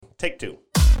Take two.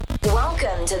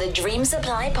 Welcome to the Dream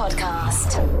Supply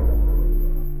Podcast.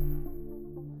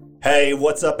 Hey,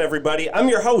 what's up, everybody? I'm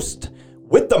your host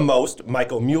with the most,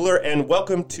 Michael Mueller, and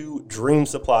welcome to Dream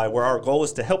Supply, where our goal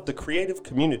is to help the creative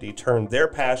community turn their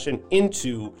passion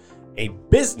into a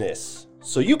business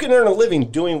so you can earn a living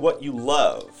doing what you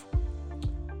love.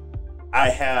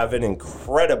 I have an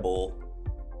incredible,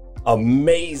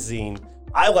 amazing,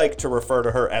 I like to refer to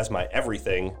her as my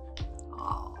everything.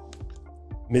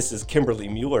 Mrs.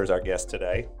 Kimberleigh Mueller is our guest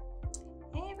today.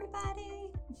 Hey, everybody.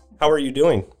 How are you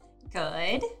doing?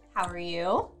 Good. How are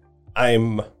you?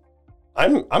 I'm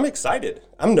excited.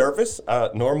 I'm nervous.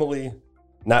 Normally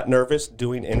not nervous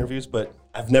doing interviews, but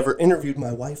I've never interviewed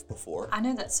my wife before. I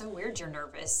know that's so weird you're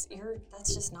nervous.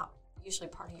 That's just not usually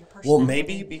part of your personality. Well,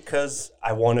 maybe because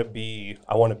I want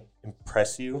to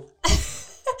impress you.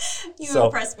 You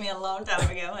impressed me a long time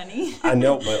ago, honey. I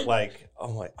know, but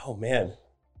oh man,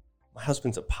 my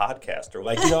husband's a podcaster.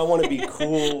 I want to be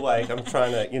cool. I'm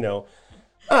trying to,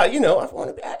 I want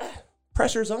to be,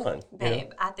 pressure's on.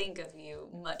 Babe, I think of you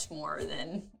much more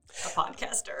than a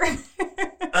podcaster.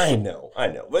 I know.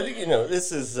 But,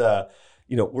 this is,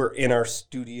 we're in our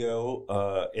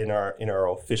studio, in our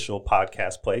official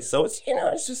podcast place. So it's,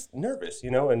 it's just nervous,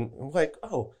 and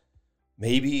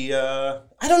maybe, I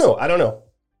don't know.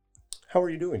 How are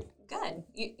you doing? Good.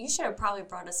 You should have probably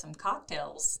brought us some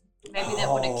cocktails. Maybe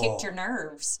that would have kicked your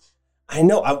nerves. I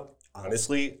know.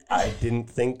 Honestly, I didn't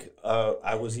think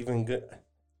I was even good.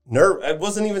 It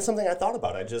wasn't even something I thought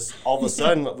about. I just, all of a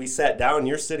sudden, we sat down,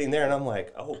 you're sitting there, and I'm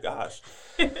like, oh, gosh.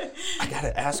 I got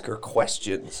to ask her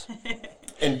questions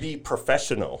and be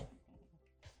professional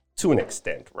to an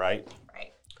extent, right?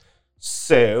 Right.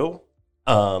 So,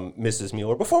 Mrs.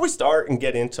 Mueller, before we start and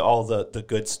get into all the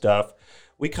good stuff,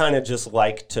 we kind of just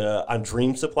like to, on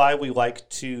Dream Supply, we like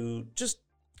to just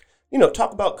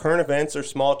talk about current events or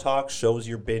small talk, shows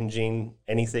you're binging,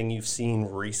 anything you've seen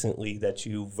recently that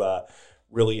you've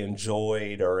really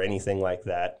enjoyed or anything like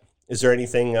that. Is there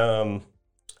anything, and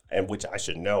which I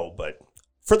should know, but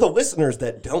for the listeners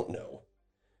that don't know,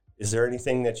 is there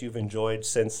anything that you've enjoyed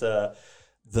since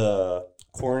the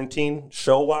quarantine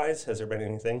show-wise? Has there been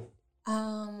anything?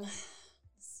 Let's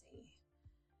see.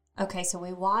 Okay, so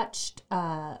we watched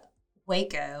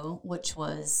Waco, which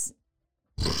was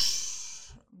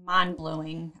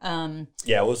mind-blowing.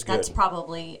 Yeah, it was good. That's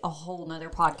probably a whole nother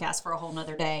podcast for a whole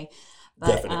nother day. But,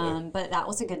 Definitely. But that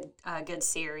was a good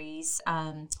series.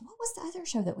 What was the other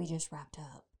show that we just wrapped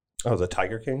up? Oh, the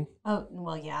Tiger King? Oh,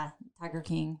 well, yeah, Tiger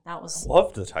King. That was... I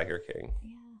loved the Tiger King.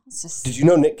 Yeah, it's just... Did you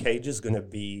know Nick Cage is going to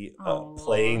be Oh,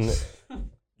 playing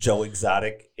Joe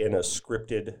Exotic in a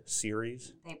scripted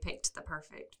series? They picked the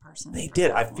perfect person. They for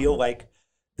did. that I feel one. like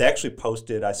they actually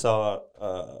posted, I saw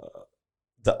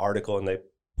the article, and they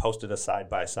posted a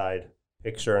side-by-side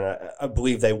picture, and I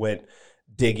believe they went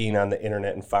digging on the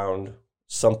internet and found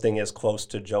something as close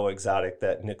to Joe Exotic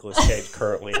that Nicolas Cage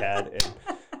currently had. And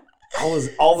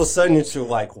all of a sudden, it's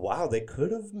like, wow, they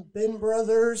could have been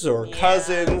brothers or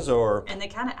cousins or... And they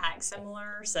kind of act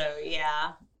similar, so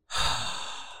yeah.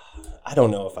 I don't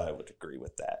know if I would agree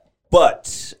with that.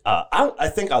 But I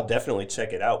think I'll definitely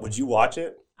check it out. Would you watch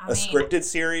it? A scripted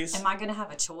series? Am I going to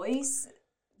have a choice?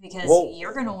 Because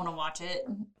you're going to want to watch it.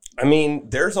 I mean,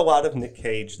 there's a lot of Nick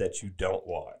Cage that you don't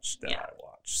watch that I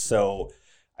watch. So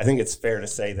I think it's fair to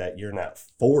say that you're not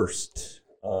forced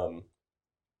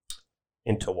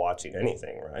into watching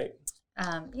anything, right?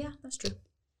 Yeah, that's true.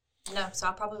 No, so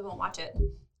I probably won't watch it.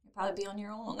 You'll probably be on your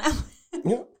own on that one.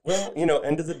 Yeah. Well,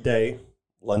 end of the day,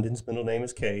 London's middle name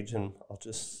is Cage, and I'll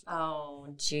just... Oh,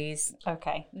 jeez.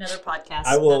 Okay, another podcast.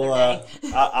 I will. Another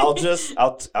day.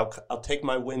 I'll take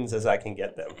my wins as I can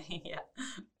get them. Yeah.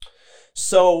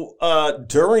 So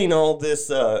during all this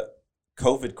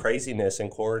COVID craziness and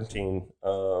quarantine,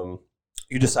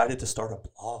 you decided to start a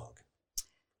blog,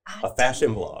 a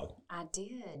fashion blog. I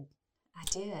did.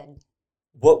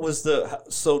 What was the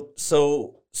so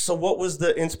what was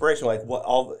the inspiration? What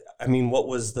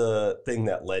was the thing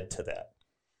that led to that?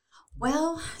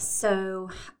 Well, so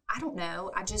I don't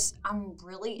know. I'm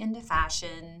really into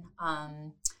fashion.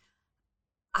 I'm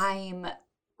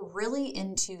really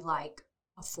into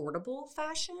affordable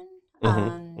fashion.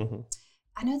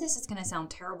 I know this is going to sound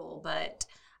terrible, but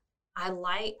I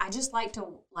just like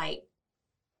to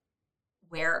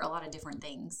wear a lot of different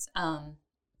things.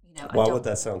 Why would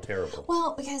that sound terrible?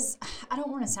 Well, because I don't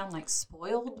want to sound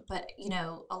spoiled, but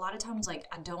a lot of times I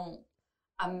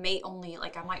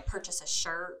might purchase a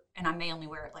shirt and I may only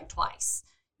wear it twice.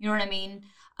 You know what I mean?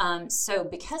 So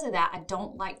because of that, I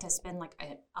don't like to spend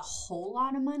a whole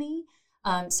lot of money.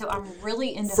 So I'm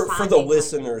really into for finding, the like,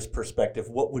 listener's perspective.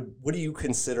 What do you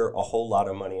consider a whole lot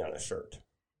of money on a shirt?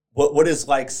 What is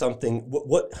like something?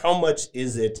 What how much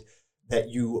is it that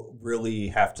you really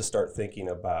have to start thinking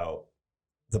about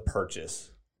the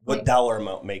purchase? What Like- dollar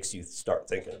amount makes you start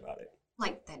thinking about it?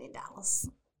 like $30.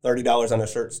 $30 on a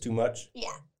shirt's too much?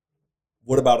 Yeah.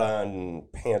 What about on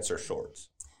pants or shorts?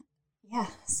 Yeah,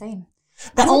 same.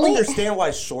 I don't understand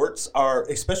why shorts are,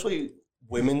 especially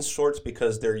women's shorts,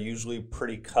 because they're usually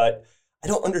pretty cut. I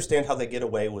don't understand how they get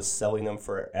away with selling them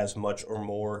for as much or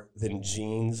more than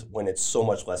jeans when it's so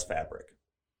much less fabric.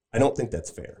 I don't think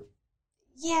that's fair.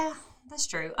 Yeah, that's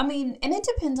true. I mean, and it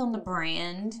depends on the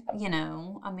brand, you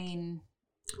know. I mean,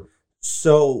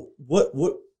 So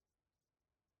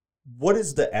what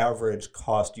is the average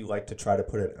cost you like to try to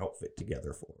put an outfit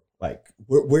together for? Like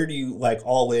where do you like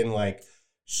all in, like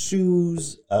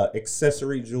shoes,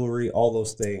 accessory, jewelry, all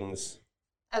those things?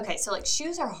 okay, so like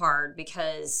shoes are hard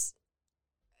because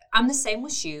I'm the same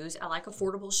with shoes. I like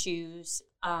affordable shoes.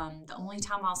 The only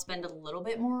time I'll spend a little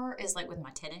bit more is like with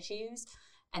my tennis shoes,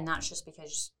 and that's just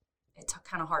because it's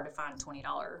kind of hard to find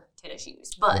 $20 tennis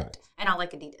shoes. But Right. and I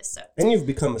like Adidas, so And you've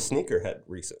become a sneakerhead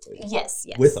recently. yes,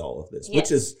 With all of this,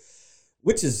 Yes.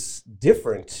 which is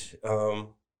different,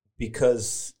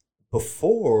 because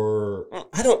before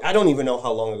I don't even know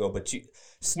how long ago, but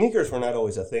sneakers were not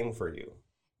always a thing for you.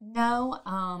 No,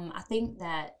 I think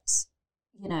that,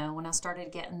 you know, when I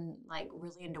started getting like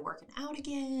really into working out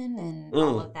again and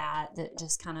all of that, that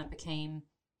just kind of became,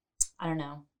 I don't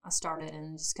know, I started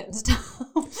and just couldn't stop.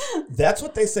 That's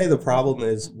what they say the problem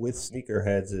is with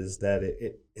sneakerheads, is that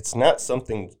it's not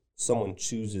something someone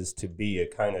chooses to be.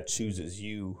 It kind of chooses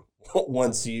you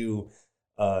once you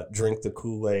drink the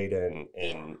Kool-Aid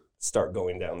and start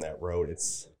going down that road.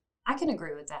 I can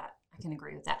agree with that.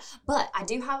 But I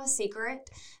do have a secret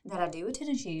that I do with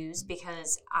tennis shoes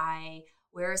because I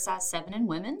wear a size 7 in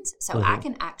women's. So I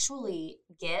can actually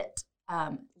get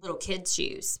little kids'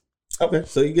 shoes. Okay,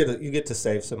 so you get to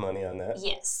save some money on that.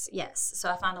 Yes. So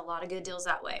I find a lot of good deals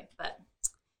that way. But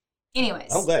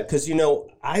anyways. I'm glad, because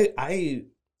I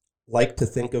like to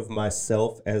think of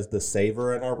myself as the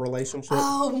saver in our relationship.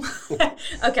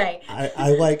 Okay.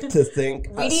 I like to think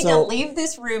We need to leave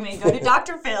this room and go to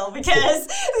Dr. Phil because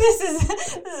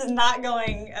this is not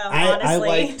going honestly. I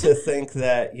like to think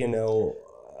that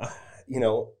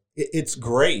it's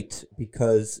great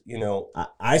because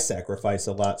I sacrifice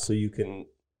a lot so you can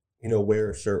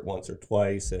wear a shirt once or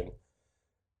twice and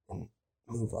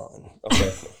move on.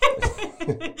 Okay.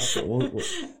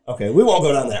 Okay, we won't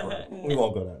go down that road.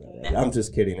 I'm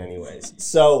just kidding anyways.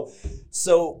 So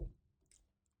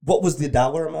what was the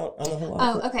dollar amount on the whole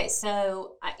outfit? Oh, okay.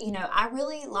 So, I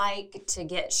really like to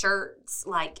get shirts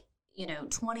like,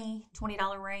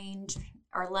 $20 range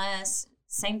or less.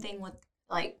 Same thing with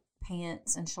like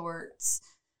pants and shorts,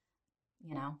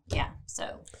 yeah.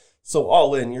 So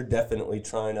all in, you're definitely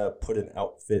trying to put an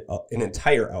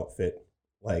entire outfit,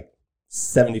 like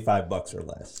 $75 or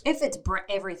less. If it's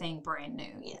everything brand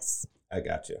new, yes. I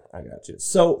got you.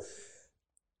 So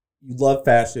you love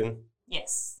fashion.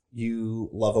 Yes. You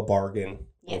love a bargain.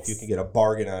 Yes. If you can get a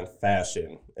bargain on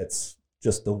fashion, it's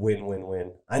just a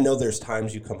win-win-win. I know there's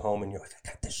times you come home and you're like, I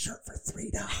got this shirt for $3.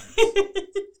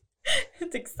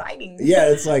 It's exciting. Yeah,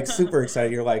 it's like super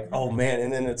exciting. You're like, oh man.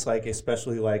 And then it's like,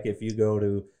 especially like if you go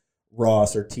to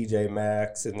Ross or TJ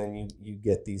Maxx and then you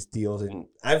get these deals. And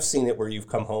I've seen it where you've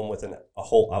come home with a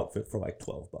whole outfit for like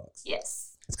 $12.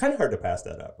 Yes. It's kind of hard to pass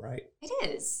that up, right? It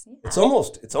is. Yeah. It's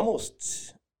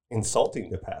almost insulting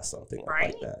to pass something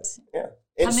right? like that. Yeah.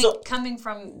 And coming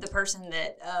from the person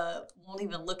that won't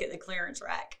even look at the clearance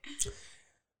rack.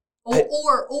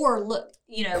 Or look,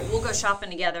 we'll go shopping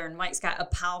together and Mike's got a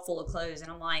pile full of clothes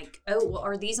and I'm like, oh, well,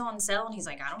 are these on sale? And he's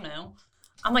like, I don't know.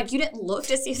 I'm like, you didn't look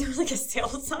to see if there was like a sale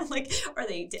sign? Like, are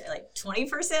they like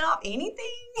 20% off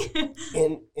anything?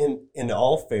 in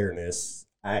all fairness,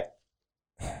 I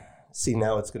see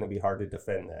now it's going to be hard to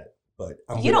defend that, but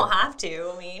you don't have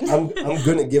to. I mean, I'm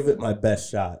going to give it my best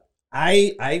shot.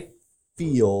 I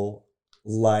feel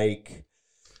like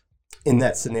in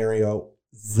that scenario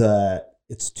that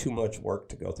it's too much work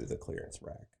to go through the clearance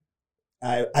rack.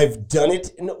 I've done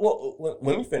it.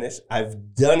 Let me finish.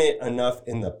 I've done it enough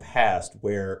in the past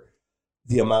where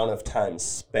the amount of time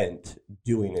spent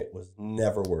doing it was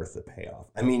never worth the payoff.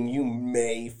 I mean, you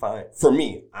may find, for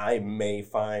me, I may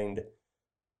find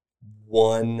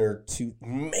one or two,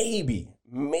 maybe,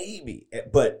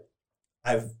 but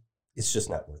it's just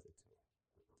not worth it.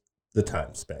 The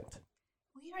time spent.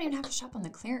 Well, you don't even have to shop on the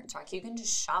clearance rack. You can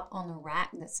just shop on the rack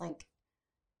that's like,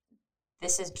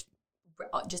 this is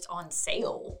just on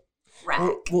sale.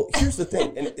 rack. Well, here's the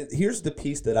thing, and here's the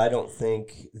piece that I don't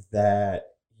think that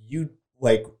you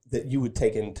would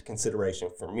take into consideration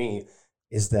for me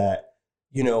is that,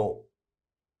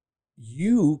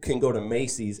 you can go to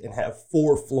Macy's and have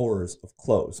 4 floors of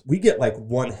clothes. We get like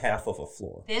 1/2 of a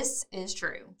floor. This is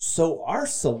true. So our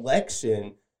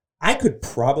selection, I could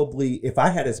probably, if I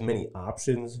had as many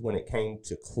options when it came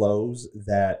to clothes,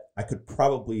 that I could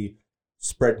probably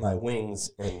spread my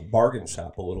wings and bargain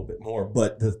shop a little bit more.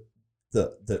 But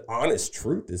the honest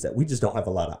truth is that we just don't have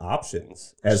a lot of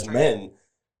options as men.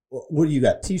 What do you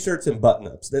got? T-shirts and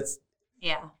button-ups.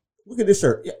 Yeah. Look at this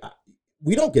shirt. Yeah,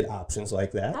 we don't get options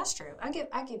like that. That's true. I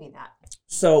give you that.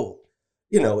 So,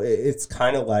 it's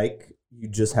kind of like you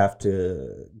just have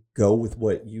to go with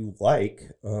what you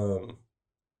like.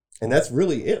 And that's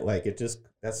really it. Like,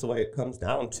 that's the way it comes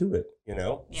down to it,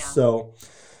 Yeah. So,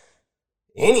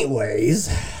 anyways,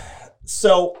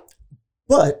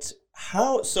 but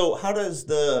how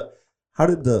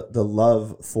did the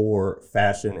love for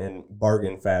fashion and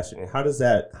bargain fashion, how does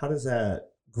that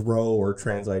grow or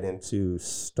translate into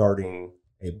starting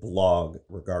a blog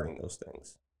regarding those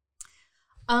things?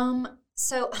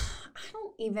 So I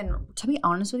don't even, to be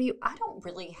honest with you, I don't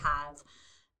really have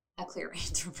a clear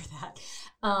answer for that.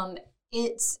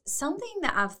 It's something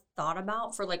that I've thought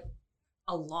about for like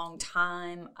a long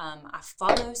time. I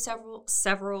follow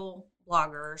several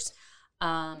bloggers,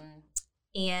 and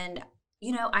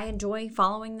I enjoy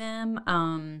following them.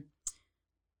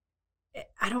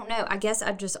 I don't know. I guess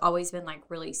I've just always been like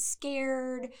really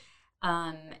scared,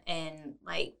 and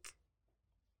like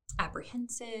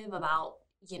apprehensive about,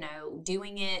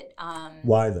 doing it.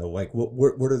 Why though? Like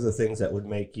what are the things that would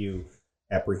make you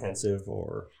apprehensive?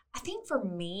 Or I think for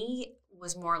me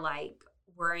was more like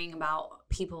worrying about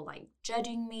people like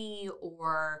judging me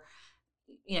or,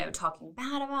 talking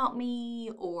bad about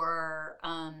me or...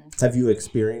 Have you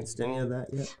experienced any of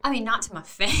that yet? I mean, not to my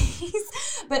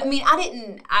face, but I mean,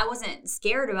 I wasn't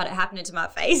scared about it happening to my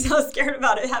face. I was scared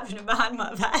about it happening behind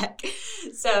my back.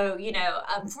 So,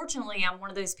 unfortunately, I'm one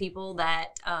of those people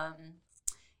that, I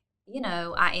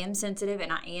am sensitive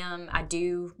and I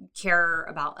do care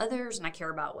about others and I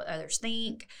care about what others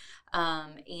think.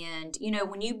 And,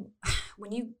 when you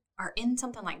are in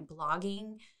something like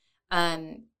blogging,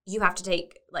 you have to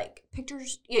take like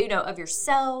pictures, of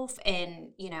yourself.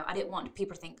 And, I didn't want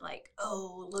people to think like,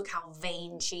 oh, look how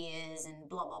vain she is and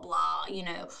blah, blah, blah,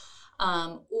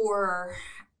 or,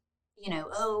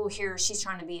 oh, here she's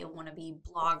trying to be a wannabe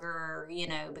blogger,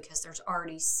 because there's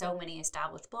already so many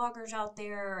established bloggers out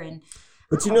there. And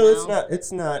but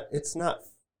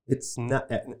it's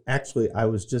not actually, I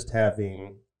was just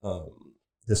having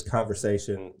this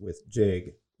conversation with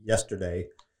Jig yesterday,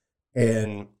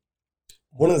 and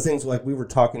one of the things, like, we were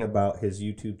talking about his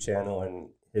YouTube channel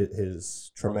and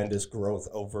his tremendous growth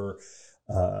over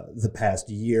the past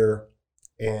year.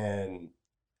 And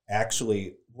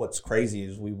actually, what's crazy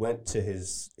is we went to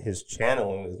his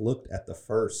channel and we looked at the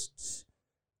first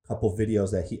couple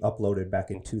videos that he uploaded back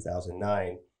in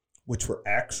 2009, which were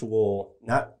actual,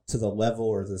 not to the level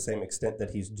or the same extent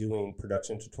that he's doing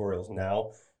production tutorials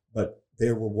now, but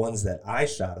there were ones that I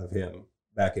shot of him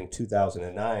back in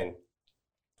 2009.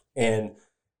 And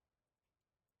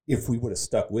if we would have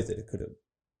stuck with it, it could have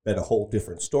been a whole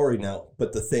different story now.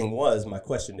 But the thing was, my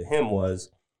question to him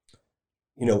was,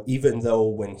 even though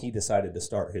when he decided to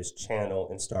start his channel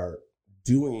and start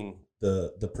doing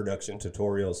the production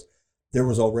tutorials, there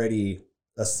was already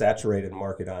a saturated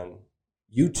market on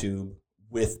YouTube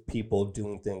with people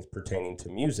doing things pertaining to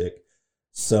music.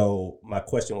 So my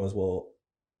question was, well,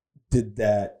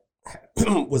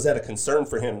 was that a concern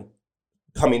for him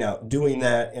coming out doing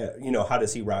that? How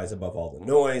does he rise above all the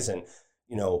noise, and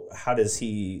how does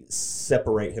he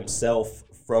separate himself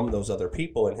from those other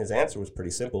people? And his answer was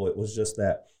pretty simple. It was just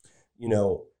that,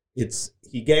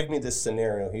 he gave me this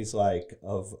scenario. He's like,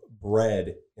 of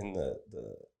bread in the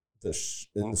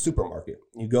supermarket.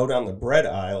 You go down the bread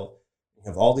aisle, you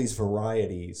have all these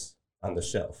varieties on the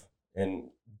shelf,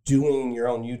 and doing your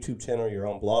own YouTube channel, your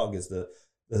own blog is the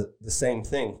same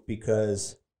thing,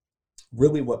 because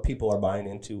really what people are buying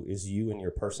into is you and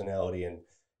your personality and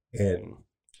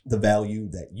the value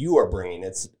that you are bringing.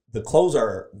 It's the clothes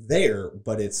are there,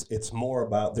 but it's more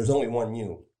about, there's only one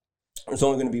you. There's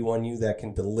only going to be one you that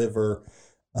can deliver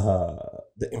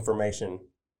the information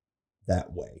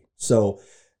that way. So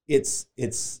it's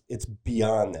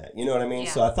beyond that. You know what I mean?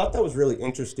 Yeah. So I thought that was really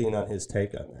interesting on his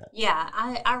take on that. Yeah,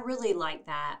 I really like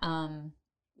that.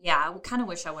 Yeah, I kind of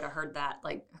wish I would have heard that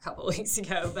like a couple of weeks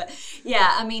ago, but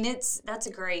yeah, I mean, that's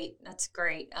great.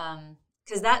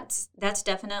 Because that's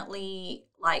definitely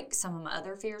like some of my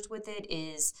other fears with it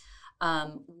is,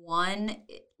 One,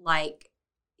 like,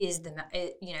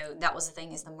 that was the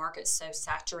thing, is the market's so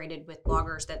saturated with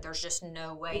bloggers that there's just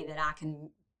no way that I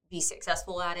can be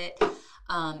successful at it.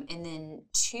 And then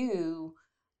two,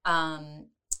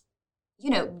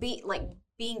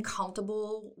 being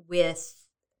comfortable with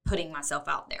putting myself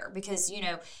out there, because,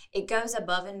 it goes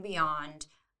above and beyond,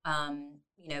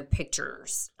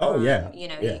 pictures.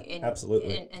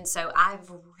 Absolutely. And so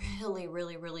I've really,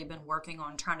 really, really been working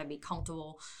on trying to be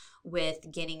comfortable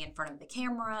with getting in front of the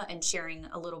camera and sharing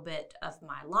a little bit of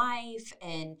my life,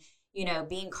 and,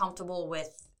 being comfortable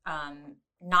with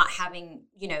not having,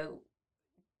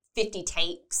 50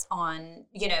 takes on,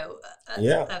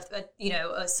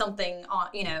 something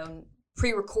on,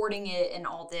 pre-recording it and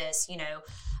all this,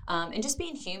 and just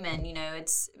being human.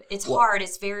 It's hard.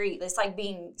 It's like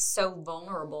being so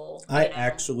vulnerable. I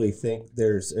actually think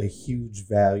there's a huge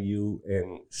value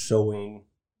in showing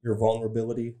your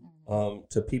vulnerability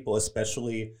to people,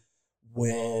 especially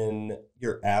when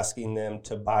you're asking them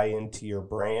to buy into your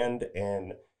brand.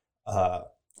 And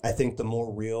I think the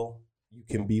more real you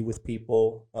can be with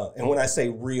people, and when I say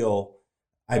real,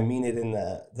 I mean it in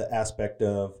the aspect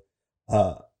of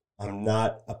I'm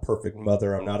not a perfect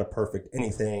mother, I'm not a perfect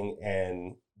anything,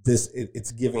 and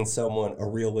it's giving someone a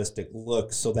realistic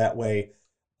look, so that way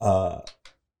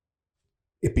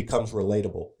it becomes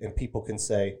relatable, and people can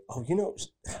say, oh,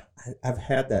 I've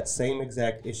had that same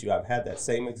exact issue, I've had that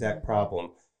same exact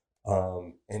problem,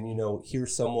 and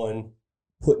here's someone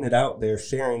putting it out there,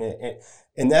 sharing it,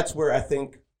 and that's where I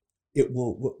think it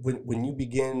will, when you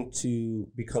begin to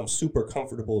become super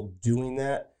comfortable doing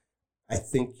that, I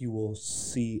think you will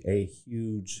see a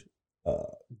huge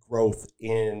growth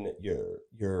in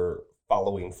your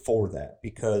following for that,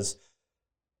 because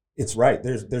it's right.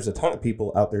 There's a ton of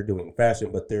people out there doing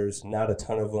fashion, but there's not a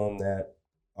ton of them that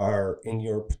are in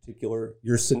your particular,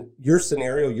 your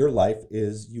scenario, your life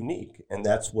is unique, and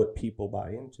that's what people buy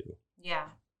into. Yeah,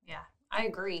 I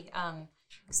agree.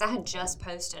 Because I had just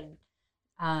posted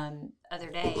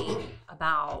other day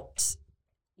about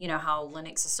how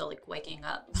Lennox is still like waking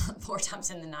up 4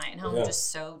 times in the night, and how I'm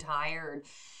just so tired,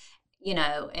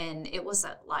 and it was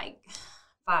at like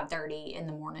 5:30 in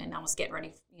the morning. I was getting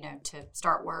ready, to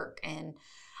start work, and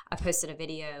I posted a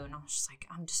video, and I was just like,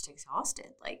 I'm just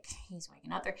exhausted. Like, he's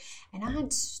waking up there. And I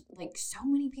had like so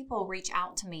many people reach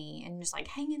out to me and just like,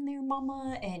 hang in there,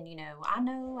 mama. And, I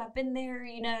know I've been there,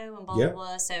 and blah, blah,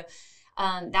 blah. So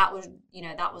that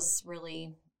was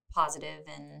really positive,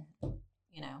 and,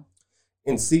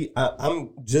 And see,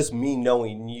 I'm just me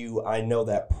knowing you. I know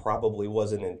that probably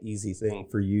wasn't an easy thing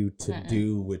for you to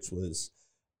do, which was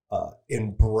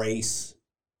embrace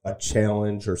a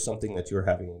challenge or something that you're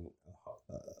having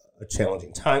a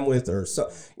challenging time with, or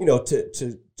so,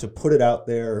 to put it out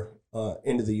there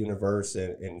into the universe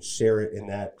and share it in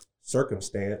that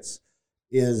circumstance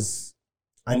is,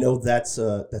 I know that's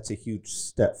a huge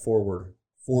step forward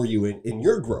for you in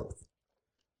your growth.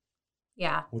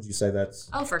 Yeah. Would you say that's?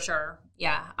 Oh, for sure.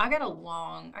 Yeah. I got a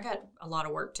lot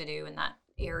of work to do in that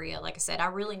area. Like I said, I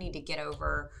really need to get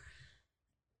over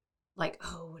like,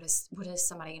 oh, what is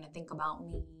somebody going to think about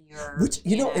me? Or,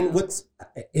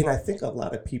 and I think a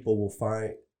lot of people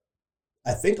find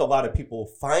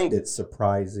it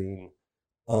surprising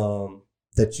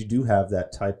that you do have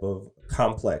that type of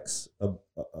complex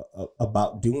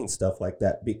about doing stuff like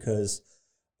that, because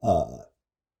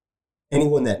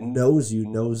anyone that knows you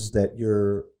knows that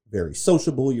you're very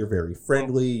sociable, you're very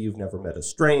friendly, you've never met a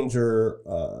stranger,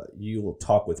 you will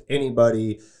talk with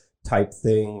anybody type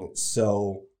thing.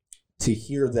 So to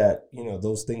hear that,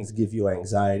 those things give you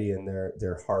anxiety and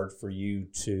they're hard for you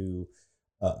to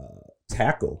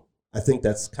tackle, I think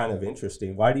that's kind of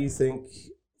interesting. Why do you think,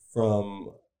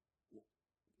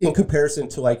 in comparison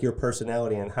to like your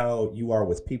personality and how you are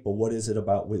with people, what is it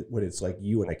about what it's like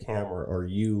you and a camera, or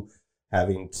you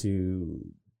having to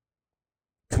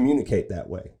communicate that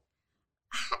way?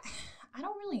 I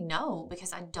don't really know,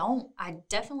 because I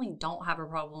definitely don't have a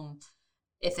problem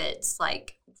if it's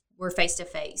like we're face to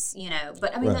face,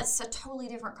 but I mean, that's a totally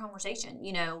different conversation,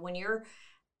 when you're,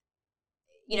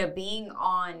 being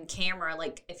on camera,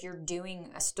 like if you're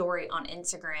doing a story on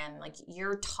Instagram, like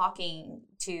you're talking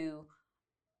to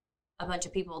a bunch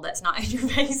of people that's not in your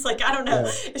face. Like, I don't know.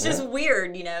 Yeah. It's just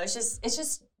weird, it's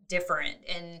just different.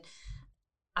 And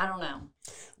I don't know.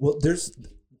 Well, there's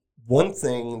one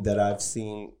thing that I've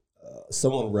seen,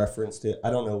 someone referenced it.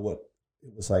 I don't know what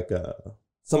it was, like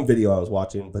some video I was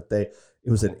watching, but it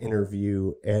was an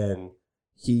interview, and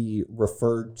he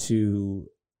referred to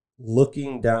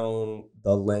looking down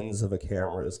the lens of a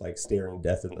camera is like staring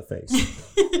death in the face.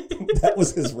 That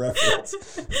was his reference.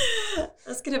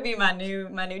 That's gonna be my new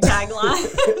tagline.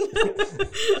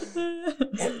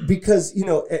 Because, you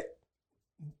know,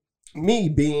 me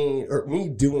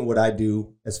doing what I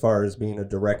do as far as being a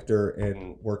director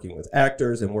and working with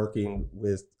actors and working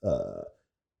with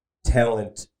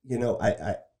talent, you know,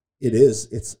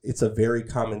 it's a very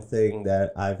common thing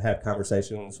that I've had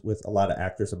conversations with a lot of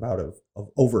actors about of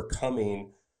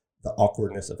overcoming the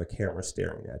awkwardness of a camera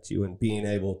staring at you and being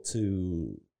able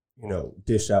to, you know,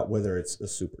 dish out whether it's a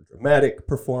super dramatic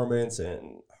performance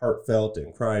and heartfelt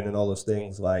and crying and all those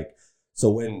things. Like, so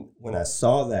when I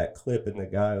saw that clip and the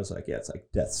guy was like, yeah, it's like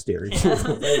death staring you in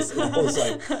the face. And I was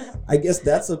like, I guess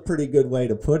that's a pretty good way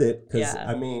to put it. Because,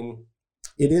 I mean,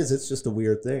 it's just a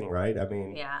weird thing, right? I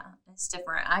mean. Yeah, it's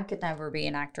different. I could never be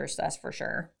an actress, that's for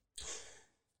sure.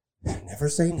 Never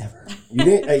say never. You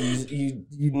didn't.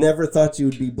 You never thought you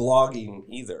would be blogging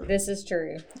either. This is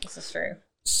true.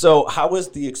 So, how has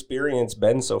the experience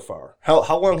been so far?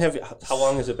 How long has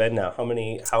it been now? How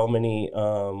many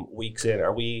weeks in?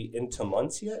 Are we into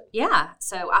months yet? Yeah.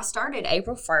 So I started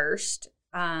April 1st,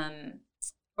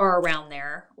 or around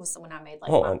there was when I made like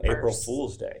my on first. April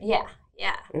Fool's Day. Yeah.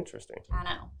 Interesting. I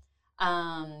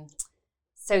know.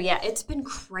 So yeah, it's been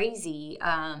crazy.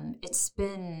 It's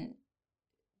been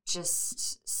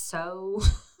just so.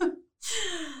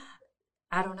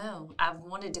 I don't know. I've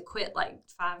wanted to quit like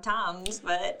 5 times,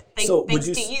 but thanks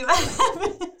to you, I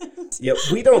haven't. Yep,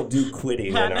 we don't do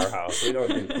quitting in our house. We don't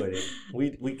do quitting.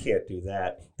 We can't do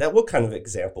that. What kind of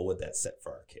example would that set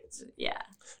for our kids? Yeah.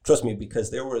 Trust me,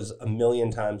 because there was a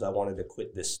million times I wanted to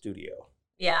quit this studio.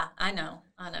 Yeah, I know.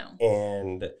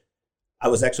 And I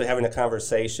was actually having a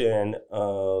conversation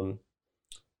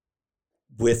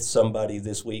with somebody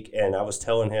this week, and I was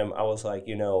telling him, I was like,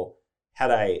 you know,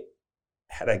 had I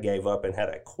gave up and had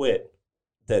I quit,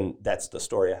 then that's the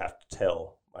story I have to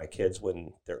tell my kids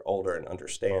when they're older and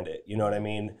understand it. You know what I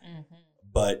mean? Mm-hmm.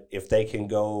 But if they can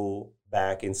go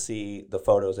back and see the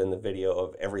photos and the video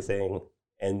of everything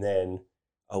and then,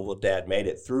 oh, well, Dad made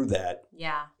it through that.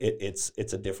 Yeah. It's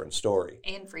a different story.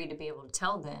 And for you to be able to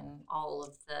tell them all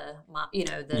of the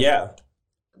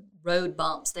road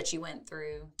bumps that you went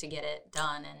through to get it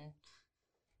done. And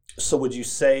so would you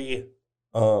say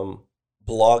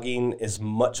blogging is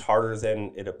much harder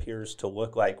than it appears to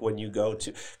look like when you go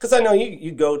to, because I know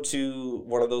you go to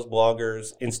one of those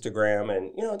bloggers' Instagram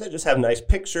and, you know, they just have nice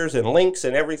pictures and links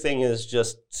and everything is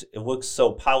just, it looks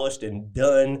so polished and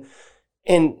done.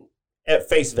 And at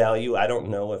face value, I don't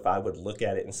know if I would look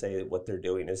at it and say that what they're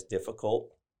doing is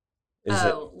difficult.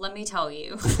 Let me tell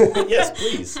you. Yes,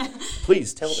 please.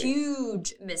 Please tell me.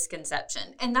 Huge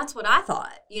misconception. And that's what I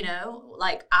thought, you know,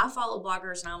 like I follow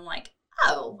bloggers and I'm like,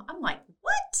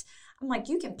 what? I'm like,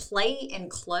 you can play in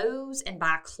clothes and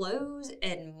buy clothes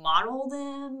and model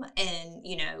them and,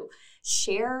 you know,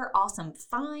 share awesome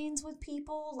finds with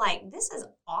people. Like, this is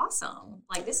awesome.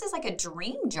 Like, this is like a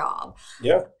dream job.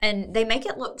 Yeah. And they make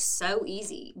it look so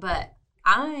easy, but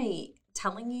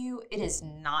telling you, it is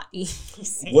not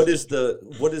easy. What is the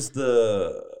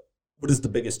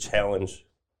biggest challenge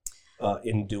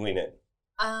in doing it?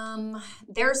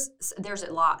 There's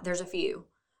a lot. There's a few.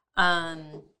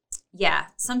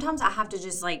 Sometimes I have to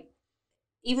just like,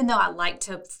 even though I like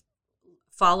to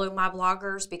follow my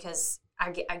bloggers because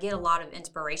I get a lot of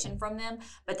inspiration from them,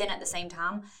 but then at the same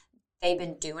time, they've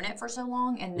been doing it for so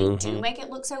long and they do make it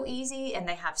look so easy and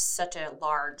they have such a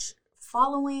large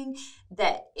following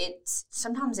that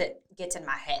sometimes it gets in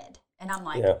my head and I'm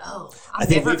like, I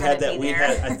think we've had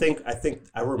that. I think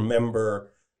I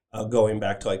remember going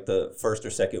back to like the first or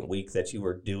second week that you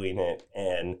were doing it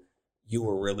and you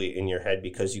were really in your head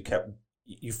because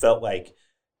you felt like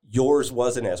yours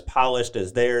wasn't as polished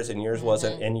as theirs and yours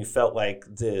wasn't, and you felt like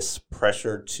this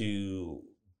pressure to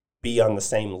be on the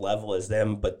same level as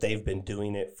them, but they've been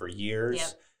doing it for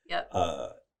years. Yep.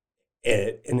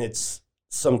 And it's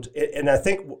and I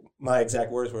think my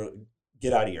exact words were,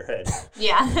 get out of your head.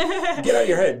 Yeah. Get out of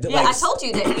your head. Yeah, I told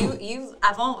you that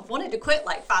I've wanted to quit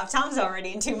like 5 times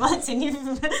already in 2 months, and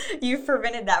you've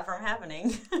prevented that from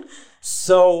happening.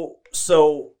 So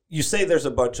you say there's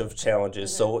a bunch of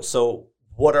challenges. So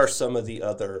what are some of the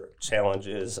other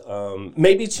challenges?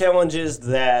 Maybe challenges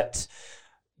that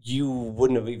you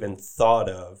wouldn't have even thought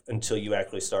of until you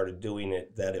actually started doing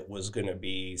it, that it was going to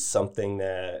be something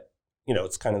that, you know,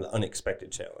 it's kind of the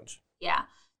unexpected challenge. Yeah.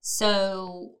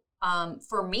 So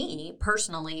for me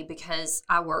personally, because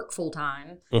I work full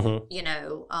time, you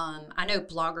know, I know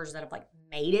bloggers that have like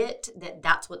made it that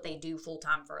that's what they do full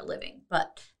time for a living,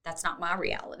 but that's not my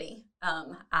reality.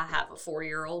 I have a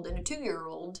 4-year-old and a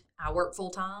 2-year-old. I work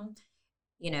full time.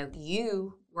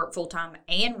 You work full time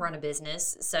and run a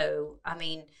business. So, I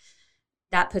mean,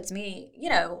 that puts me,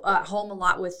 at home a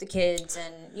lot with the kids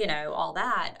and, all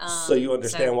that. So you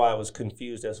understand why I was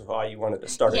confused as to why you wanted to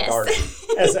start a garden.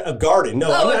 As a garden.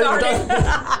 No, I'm not garden.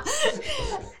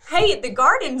 Hey, the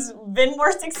garden's been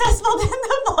more successful than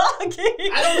the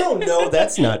vlogging. I don't know. No,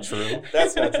 that's not true.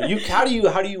 That's not true. How do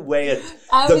you weigh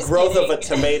the growth of a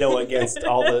tomato against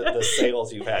all the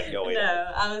sales you've had going?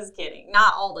 No, I was kidding.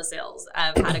 Not all the sales.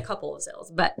 I've had a couple of sales,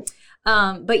 but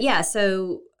yeah.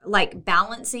 So like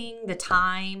balancing the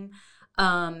time,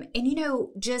 and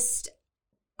just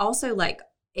also like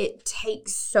it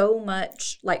takes so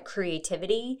much like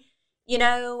creativity,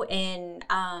 and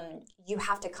you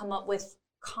have to come up with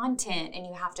content and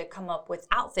you have to come up with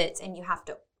outfits and you have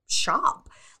to shop.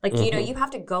 Like, you have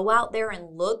to go out there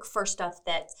and look for stuff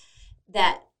that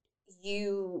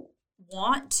you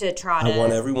want to try to. I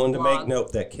want everyone to make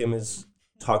note that Kim is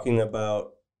talking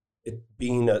about it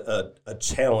being a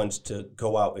challenge to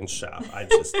go out and shop. I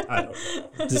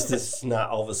don't know. This is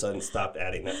not all of a sudden stopped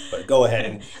adding it, but go ahead.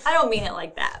 And I don't mean it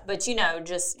like that, but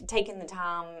just taking the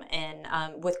time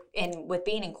and with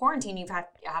being in quarantine,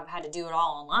 I've had to do it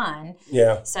all online.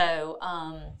 Yeah. So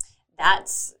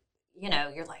that's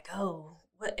you're like, oh,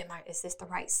 what is this the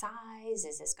right size?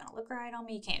 Is this going to look right on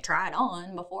me? You can't try it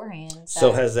on beforehand.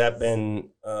 So has that been?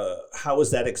 How has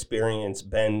that experience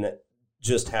been?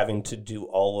 Just having to do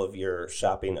all of your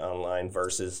shopping online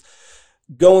versus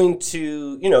going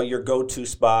to, your go-to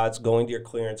spots, going to your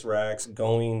clearance racks,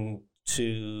 going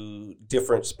to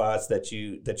different spots that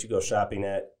you go shopping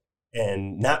at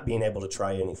and not being able to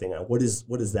try anything out. What is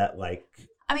that like?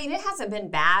 I mean, it hasn't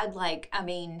been bad. Like, I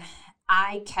mean,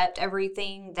 I kept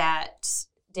everything that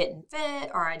didn't fit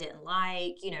or I didn't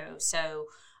like, so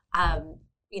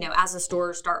as the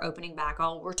stores start opening back,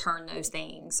 I'll return those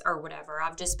things or whatever.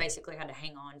 I've just basically had to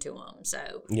hang on to them.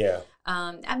 So, yeah.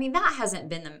 I mean, that hasn't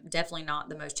been definitely not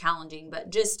the most challenging,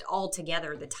 but just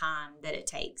altogether the time that it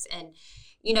takes. And,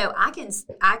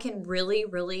 I can really,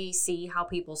 really see how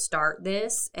people start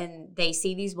this and they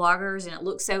see these bloggers and it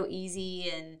looks so easy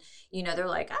and, they're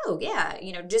like, oh yeah,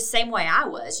 just same way I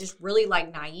was, just really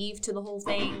like naive to the whole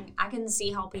thing. I can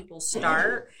see how people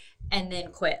start and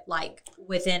then quit like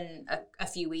within a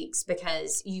few weeks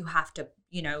because you have to,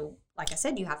 like I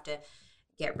said, you have to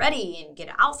get ready and get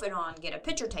an outfit on, get a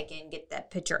picture taken, get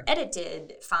that picture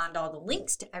edited, find all the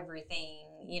links to everything,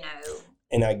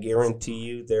 And I guarantee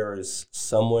you there is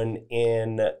someone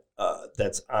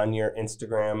that's on your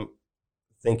Instagram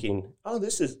thinking, oh,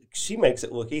 she makes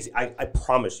it look easy. I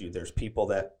promise you there's people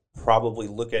that probably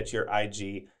look at your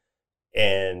IG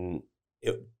and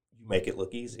you make it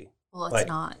look easy. Well, it's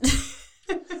not.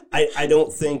 I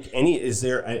don't think is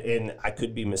there, and I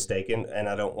could be mistaken, and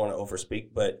I don't want to overspeak,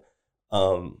 but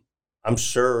I'm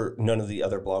sure none of the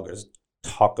other bloggers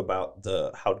talk about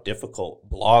how difficult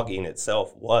blogging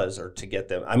itself was or to get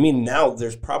them. I mean, now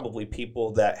there's probably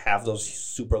people that have those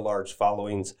super large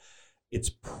followings. It's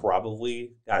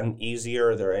probably gotten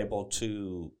easier. They're able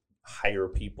to hire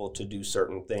people to do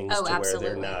certain things absolutely. Where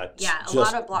they're not a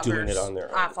lot of bloggers doing it on their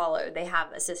own. I follow, they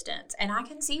have assistants, and I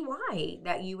can see why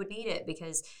that you would need it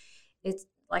because it's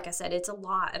like I said, it's a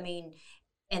lot. I mean,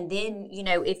 and then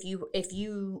if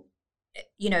you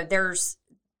there's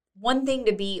one thing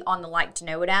to be on the Like to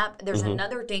Know It app. There's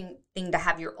another thing to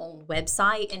have your own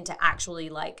website and to actually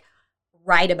like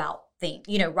write about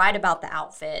write about the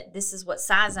outfit. This is what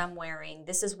size I'm wearing.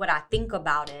 This is what I think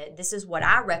about it. This is what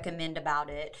I recommend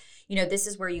about it. This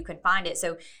is where you can find it.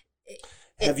 So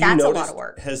that's a lot of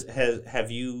work.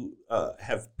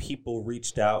 Have people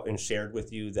reached out and shared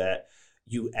with you that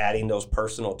you adding those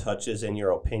personal touches and your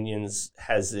opinions,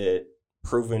 has it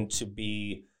proven to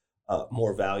be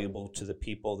more valuable to the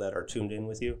people that are tuned in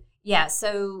with you? Yeah.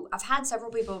 So I've had several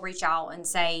people reach out and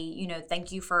say,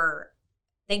 thank you for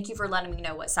letting me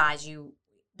know what size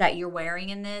that you're wearing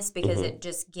in this, because it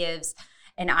just gives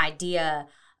an idea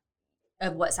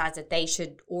of what size that they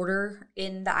should order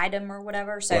in the item or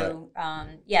whatever. So,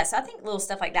 right. So I think little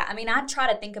stuff like that. I mean, I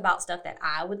try to think about stuff that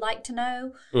I would like to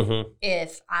know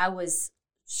if I was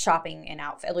shopping an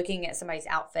outfit, looking at somebody's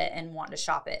outfit and wanting to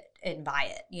shop it and buy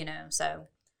it, so.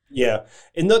 Yeah.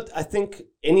 And I think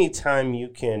anytime you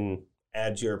can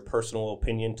add your personal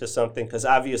opinion to something, because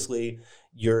obviously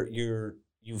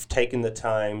you've taken the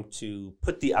time to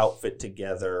put the outfit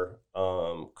together,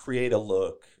 create a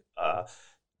look,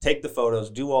 take the photos,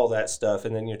 do all that stuff,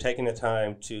 and then you're taking the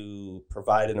time to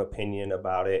provide an opinion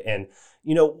about it. And,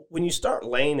 when you start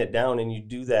laying it down and you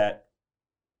do that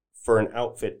for an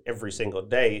outfit every single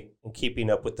day and keeping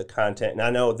up with the content. And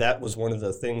I know that was one of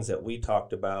the things that we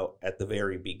talked about at the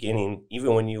very beginning,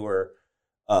 even when you were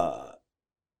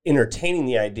entertaining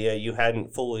the idea, you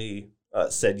hadn't fully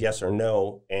said yes or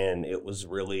no. And it was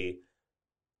really,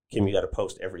 Kim, you got to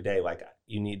post every day. Like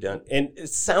you need to, and it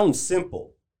sounds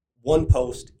simple. One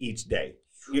post each day.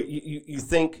 You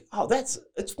think, oh,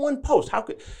 it's one post. How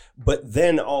could, but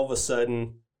then all of a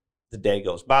sudden the day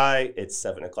goes by, it's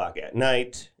 7:00 at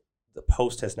night. The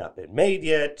post has not been made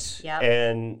yet. Yep.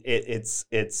 And it's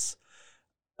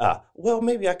well,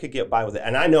 maybe I could get by with it.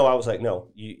 And I know I was like, no,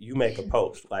 you make a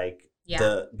post. Like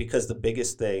because the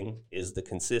biggest thing is the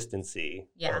consistency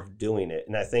of doing it.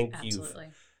 And I think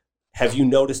have you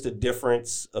noticed a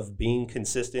difference of being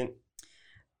consistent?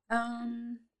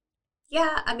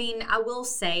 Yeah, I mean, I will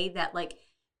say that like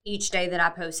each day that I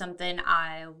post something,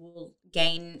 I will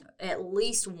gain at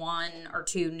least 1 or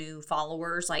 2 new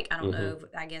followers. Like, I don't know,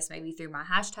 I guess maybe through my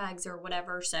hashtags or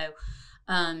whatever. So,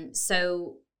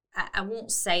 I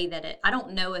won't say that I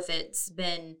don't know if it's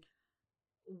been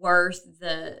worth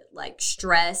the like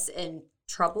stress and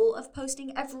trouble of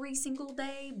posting every single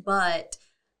day, but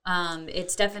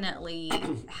it's definitely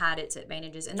had its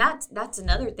advantages. And that's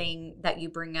another thing that you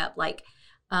bring up. Like,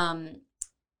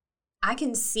 I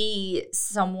can see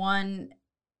someone,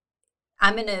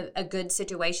 I'm in a good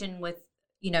situation with,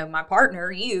 my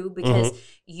partner, you, because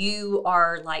you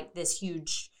are like this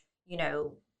huge,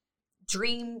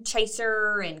 dream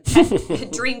chaser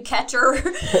and dream catcher,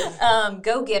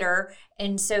 go-getter.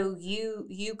 And so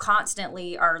you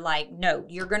constantly are like, no,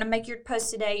 you're going to make your post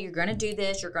today. You're going to do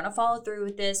this. You're going to follow through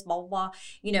with this, blah, blah,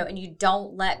 blah, and you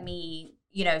don't let me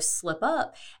slip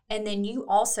up. And then you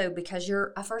also, because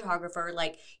you're a photographer,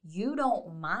 like you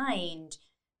don't mind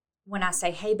when I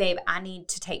say, hey babe, I need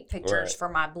to take pictures for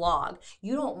my blog.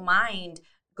 You don't mind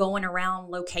going around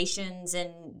locations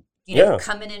and,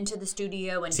 coming into the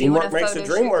studio and teamwork doing a makes photo the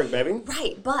dream shoot. work, baby.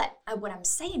 Right. But what I'm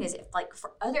saying is, if like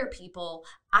for other people,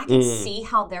 I can see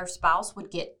how their spouse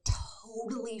would get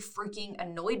totally freaking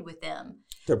annoyed with them.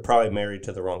 They're probably married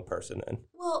to the wrong person then.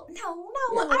 Well, no,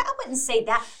 I wouldn't say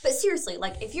that. But seriously,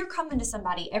 like if you're coming to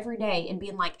somebody every day and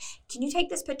being like, can you take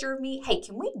this picture of me? Hey,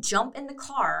 can we jump in the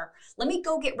car? Let me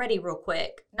go get ready real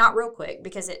quick. Not real quick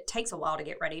because it takes a while to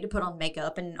get ready, to put on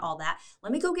makeup and all that.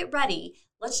 Let me go get ready.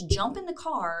 Let's jump in the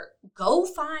car, go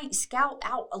scout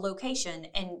out a location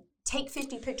and take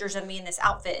 50 pictures of me in this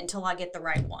outfit until I get the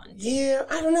right one. Yeah,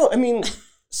 I don't know. I mean,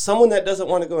 someone that doesn't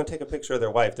want to go and take a picture of their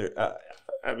wife,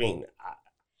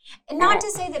 and not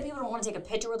to say that people don't want to take a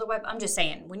picture with their wife. I'm just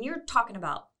saying, when you're talking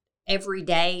about every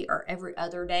day or every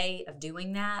other day of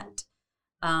doing that,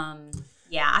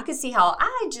 I could see how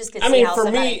how for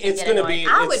somebody me, it's going to be.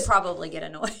 I would probably get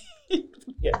annoyed.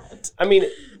 Yeah, I mean,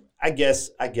 I guess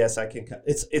I can.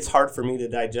 It's hard for me to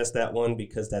digest that one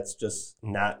because that's just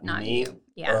not me. You.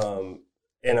 Yeah.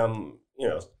 And I'm,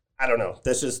 I don't know.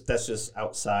 That's just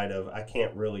outside of. I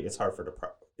can't really. It's hard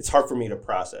for me to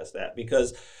process that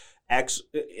because.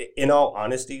 Actually, in all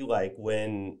honesty, like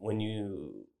when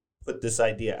you put this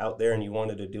idea out there and you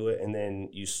wanted to do it, and then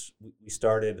we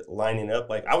started lining up,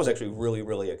 like I was actually really,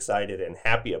 really excited and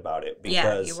happy about it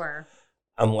because you were.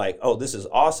 I'm like, oh, this is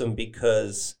awesome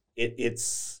because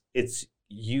it's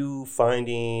you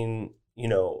finding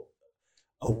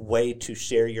a way to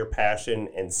share your passion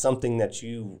and something that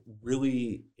you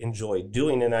really enjoy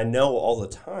doing, and I know all the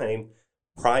time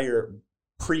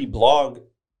pre-blog.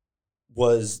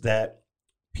 Was that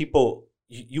people,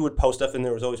 you would post stuff and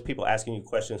there was always people asking you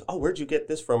questions. Oh, where'd you get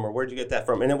this from? Or where'd you get that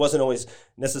from? And it wasn't always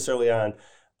necessarily on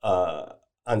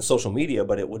social media,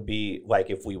 but it would be like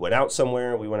if we went out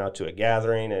somewhere, we went out to a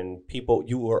gathering and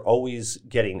you were always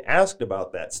getting asked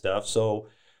about that stuff. So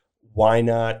why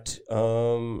not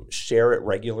share it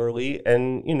regularly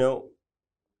and,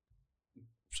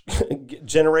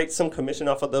 generate some commission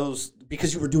off of those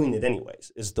because you were doing it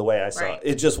anyways is the way I saw it.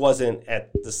 It just wasn't at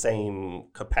the same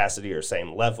capacity or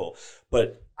same level.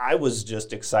 But I was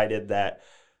just excited that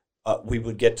we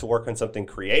would get to work on something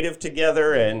creative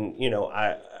together. And,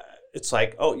 it's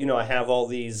like, I have all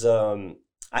these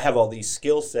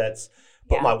skill sets,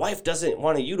 but my wife doesn't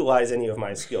want to utilize any of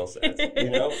my skill sets,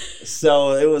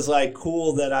 So it was like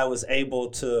cool that I was able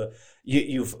to,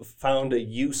 you've found a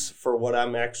use for what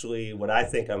I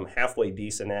think I'm halfway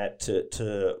decent at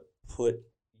to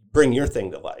bring your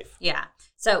thing to life. Yeah.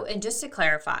 So, and just to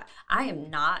clarify, I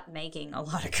am not making a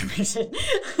lot of commission.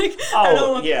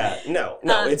 No,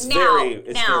 it's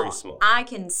very small. I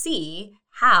can see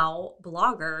how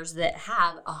bloggers that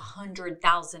have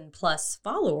 100,000 plus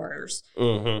followers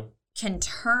can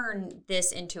turn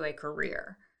this into a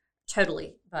career.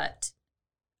 Totally. But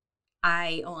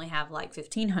I only have like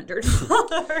 1,500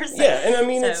 followers. Yeah, and I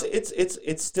mean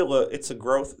it's still a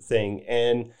growth thing,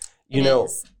 and you know,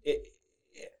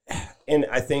 and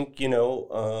I think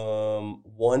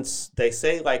once they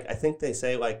say like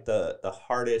the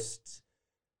hardest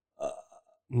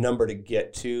number to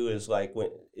get to is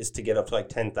to get up to like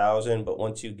 10,000, but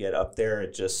once you get up there,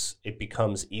 it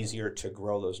becomes easier to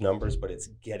grow those numbers, but it's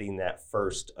getting that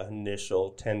first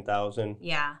initial 10,000.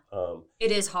 Yeah,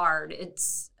 it is hard.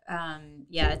 It's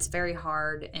very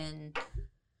hard, and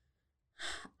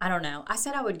I don't know. I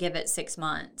said I would give it 6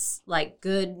 months, like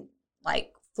good,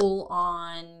 like full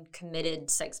on committed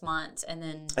 6 months, and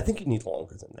then I think you need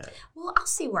longer than that. Well, I'll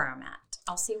see where I'm at.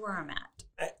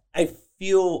 I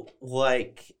feel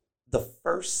like the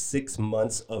first 6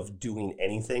 months of doing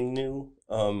anything new,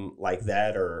 like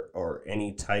that or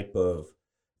any type of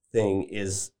thing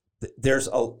is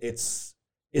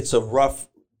it's a rough.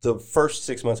 The first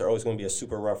 6 months are always going to be a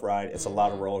super rough ride. It's a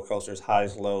lot of roller coasters,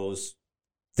 highs, lows,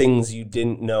 things you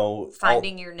didn't know.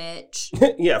 Finding your niche.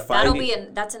 Yeah,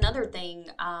 that's another thing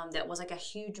that was like a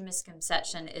huge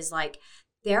misconception is like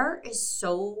there is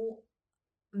so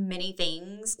many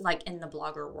things like in the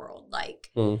blogger world,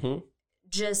 like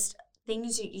just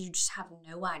things you just have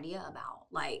no idea about.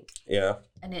 Like, yeah.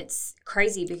 And it's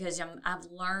crazy because I've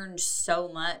learned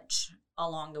so much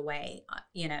along the way,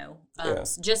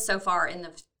 just so far in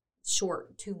the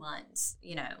short 2 months,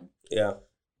 Yeah.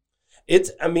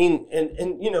 It's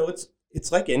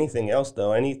like anything else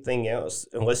though. Anything else,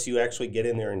 unless you actually get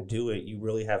in there and do it, you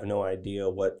really have no idea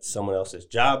what someone else's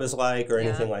job is like or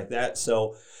anything like that.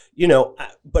 So,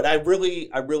 but I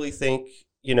really think,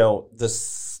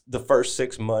 the first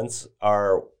 6 months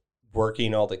are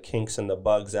working all the kinks and the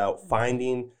bugs out,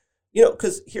 finding,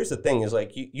 because here's the thing is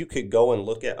like you could go and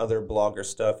look at other blogger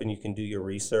stuff and you can do your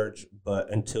research, but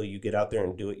until you get out there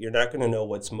and do it, you're not going to know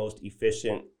what's most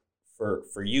efficient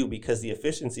for you, because the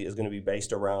efficiency is going to be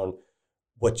based around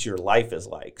what your life is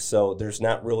like. So there's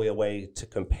not really a way to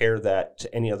compare that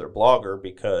to any other blogger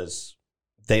because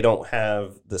they don't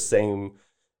have the same,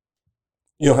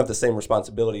 you don't have the same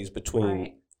responsibilities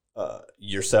between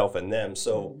yourself and them.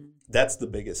 So that's the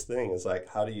biggest thing is like,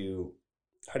 how do you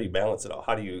balance it all?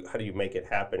 How do you make it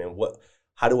happen? And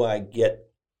how do I get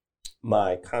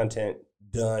my content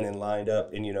done and lined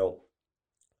up? And,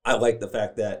 I like the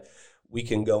fact that we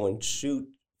can go and shoot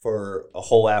for a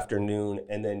whole afternoon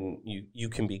and then you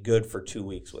can be good for 2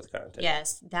 weeks with content.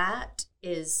 Yes, that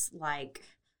is like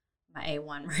my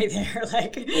A1 right there.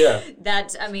 Like, yeah,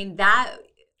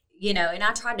 and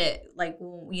I tried to, like,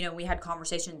 we had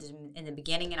conversations in the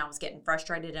beginning and I was getting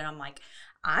frustrated and I'm like,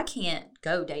 I can't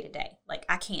go day to day. Like,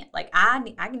 I can't. Like, I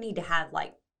need to have,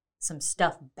 like, some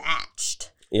stuff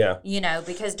batched. Yeah.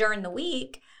 Because during the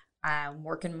week, I'm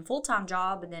working a full-time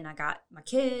job and then I got my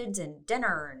kids and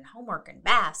dinner and homework and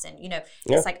baths and,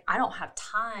 it's like I don't have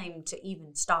time to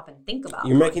even stop and think about it.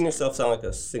 You're making yourself sound like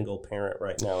a single parent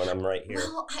right now and I'm right here.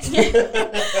 Well,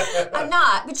 I'm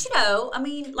not. But,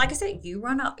 like I said, you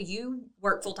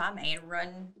work full-time and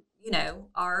run,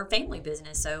 our family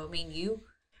business. So, you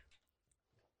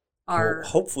are. Well,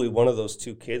 hopefully one of those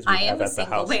two kids we have at the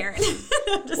house. I am a single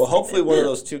parent. Well, hopefully one of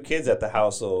those two kids at the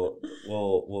house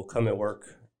will come and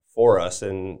work for us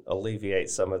and alleviate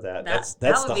some of that. That's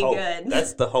the hope. Good.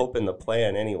 That's the hope and the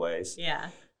plan anyways. Yeah.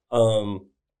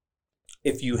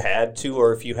 If you had to,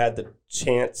 or if you had the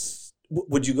chance,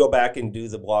 would you go back and do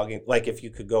the blogging? Like if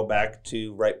you could go back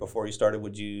to right before you started,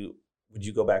 would you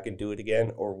go back and do it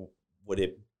again? Or would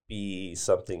it be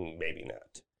something maybe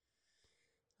not?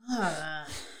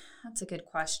 That's a good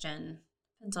question.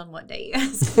 Depends on what day you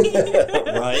ask me.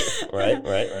 Right.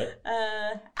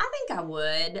 I think I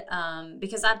would,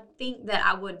 because I think that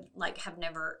I would I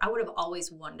would have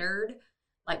always wondered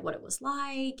like what it was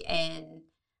like, and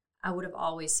I would have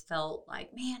always felt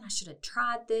like, man, I should have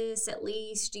tried this at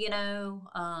least, and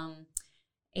I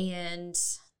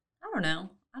don't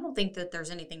know. I don't think that there's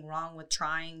anything wrong with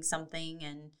trying something,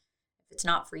 and if it's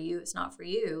not for you, it's not for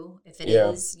you. If it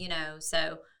is,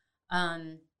 so.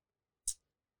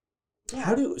 Yeah.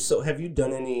 Have you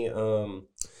done any, how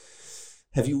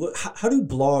do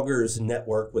bloggers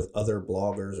network with other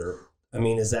bloggers, or,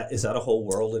 is that a whole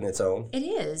world in its own? It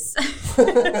is.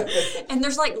 And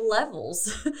there's like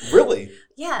levels. Really?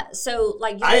 Yeah. So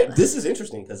like, this is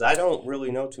interesting because I don't really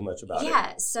know too much about it.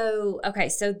 Yeah. So, okay.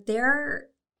 So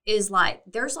there's like,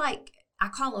 I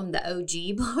call them the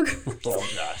OG bloggers. Oh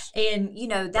gosh! And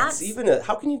that's even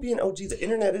how can you be an OG? The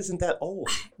internet isn't that old.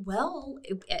 Well,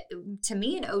 to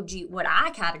me, an OG, what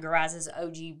I categorize as an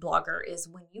OG blogger is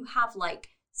when you have like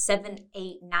 700,000,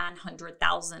 800,000,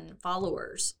 900,000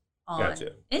 followers on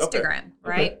Instagram,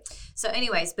 right? Okay. So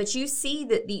anyways, but you see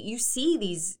that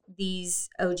these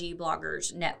OG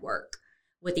bloggers network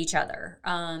with each other.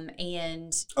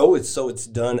 And it's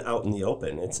done out in the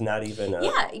open. It's not even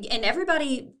and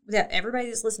everybody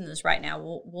that's listening to this right now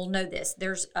will know this.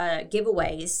 There's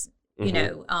giveaways, you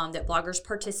know, that bloggers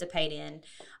participate in.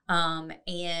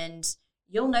 And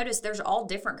you'll notice there's all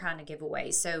different kind of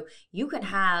giveaways. So you can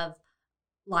have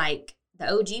like the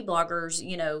OG bloggers,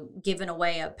 you know, giving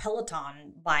away a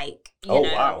Peloton bike. You know?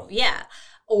 Wow. Yeah.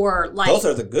 Or like those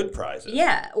are the good prizes.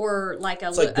 Yeah, or like a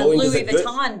Louis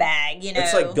Vuitton bag, you know.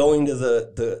 It's like going to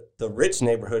the rich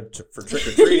neighborhood for trick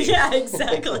or treating. Yeah,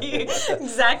 exactly.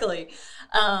 Exactly.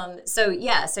 So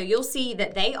you'll see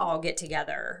that they all get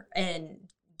together and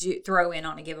throw in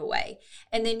on a giveaway.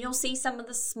 And then you'll see some of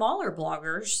the smaller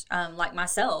bloggers, like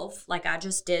myself, like I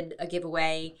just did a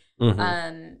giveaway,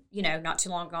 you know, not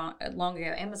too long ago,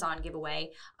 Amazon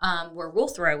giveaway, where we'll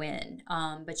throw in.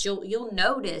 But you'll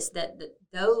notice that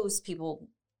those people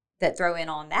that throw in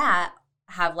on that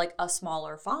have like a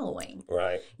smaller following.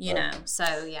 Right. You know,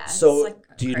 so yeah. So it's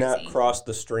like do you not cross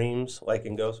the streams like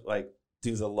and go like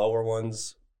do the lower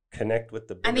ones connect with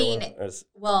the bigger ones?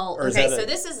 So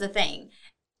this is the thing.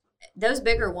 Those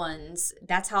bigger ones,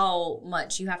 that's how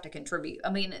much you have to contribute.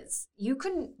 I mean, you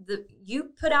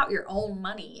put out your own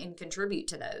money and contribute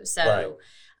to those. So,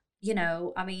 you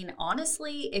know, I mean,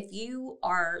 honestly, if you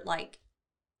are like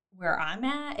where I'm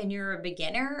at and you're a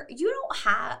beginner,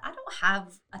 I don't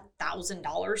have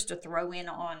 $1,000 to throw in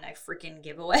on a freaking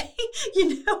giveaway,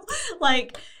 you know,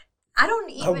 like I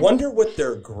wonder what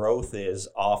their growth is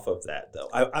off of that though.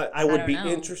 I would be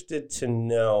interested to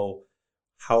know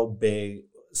how big.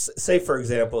 Say, for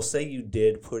example, say you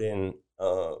did put in,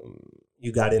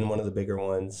 you got in one of the bigger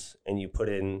ones and you put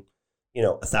in, you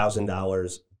know,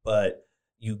 $1,000, but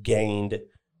you gained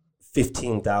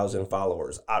 15,000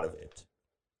 followers out of it.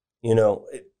 You know,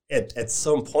 at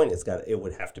some point it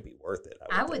would have to be worth it.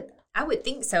 I would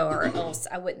think so, or else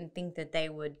I wouldn't think that they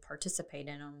would participate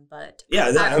in them. But yeah,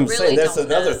 I'm really saying that's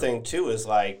another thing too. Is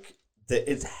like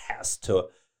that it has to.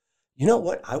 You know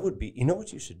what you know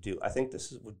what you should do? I think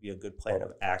this would be a good plan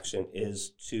of action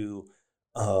is to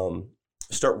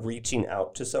start reaching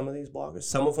out to some of these bloggers.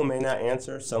 Some of them may not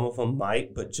answer, some of them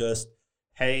might, but just,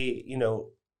 hey, you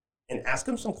know, and ask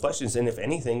them some questions. And if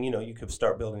anything, you know, you could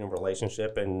start building a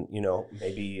relationship and, you know,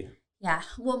 maybe. Yeah.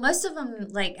 Well, most of them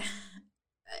at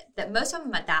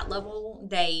that level,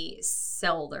 they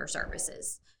sell their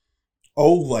services.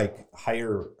 Oh, like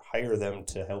hire them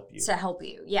to help you.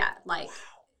 Yeah. Like.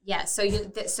 Yeah,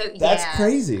 that's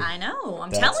crazy. I know.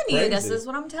 I'm telling you, this is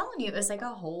what I'm telling you. It's like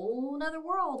a whole other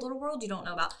world, little world you don't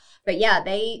know about. But yeah,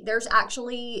 there's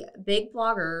actually big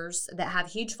bloggers that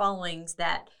have huge followings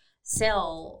that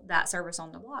sell that service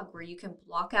on the blog where you can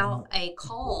block out a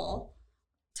call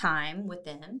time with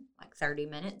them, like 30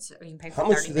 minutes. Or you can pay for 30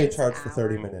 minutes. How much do they charge for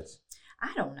 30 minutes?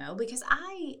 I don't know because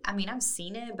I mean, I've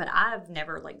seen it, but I've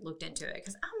never like looked into it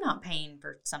because I'm not paying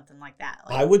for something like that.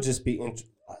 Like, I would just be I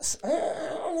don't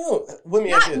know. Let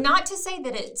me ask you. Not to say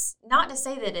that it's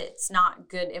not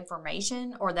good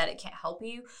information or that it can't help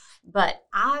you, but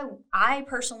I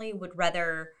personally would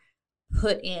rather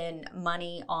put in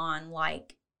money on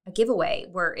like a giveaway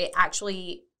where it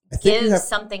actually gives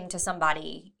something to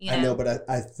somebody. You know? I know, but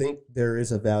I think there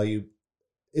is a value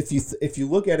if you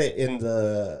look at it in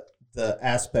the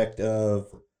aspect of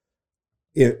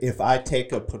if I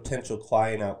take a potential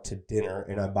client out to dinner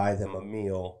and I buy them a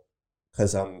meal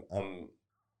because I'm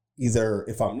either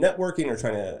if I'm networking or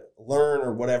trying to learn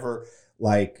or whatever,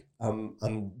 like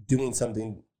I'm doing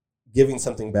something, giving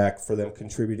something back for them,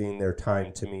 contributing their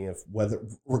time to me,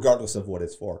 regardless of what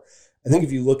it's for. I think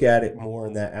if you look at it more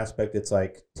in that aspect, it's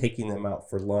like taking them out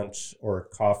for lunch or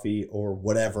coffee or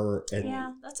whatever. And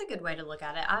yeah, that's a good way to look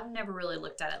at it. I've never really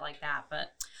looked at it like that,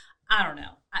 but I don't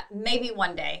know. Maybe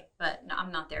one day, but no,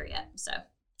 I'm not there yet. So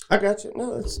I got you.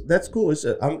 No, that's cool.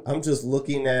 I'm just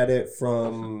looking at it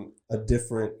from a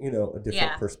different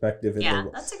perspective. Yeah,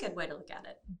 that's a good way to look at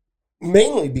it.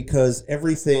 Mainly because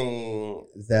everything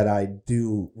that I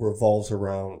do revolves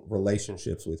around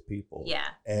relationships with people. Yeah.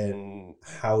 And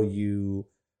how you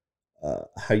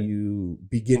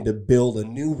begin to build a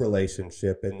new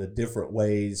relationship and the different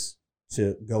ways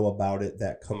to go about it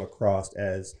that come across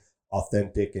as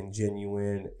authentic and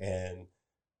genuine and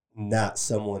not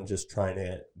someone just trying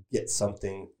to get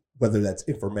something, whether that's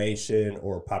information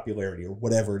or popularity or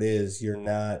whatever it is. You're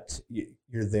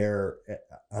there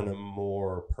on a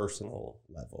more personal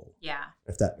level. Yeah.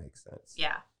 If that makes sense.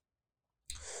 Yeah.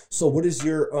 So what is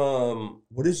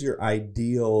your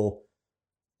ideal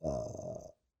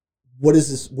what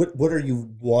is this? What are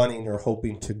you wanting or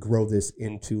hoping to grow this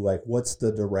into? Like, what's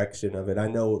the direction of it? I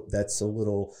know that's a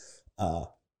little,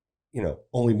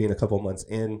 only being a couple months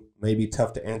in, maybe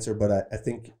tough to answer, but I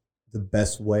think the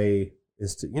best way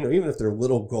is to, even if they're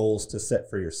little goals to set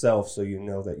for yourself, so you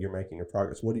know that you're making your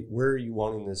progress. Where are you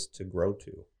wanting this to grow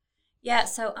to? Yeah,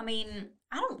 so I mean,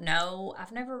 I don't know. I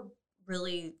never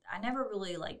really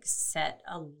like set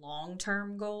a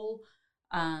long-term goal.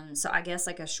 So I guess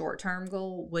like a short-term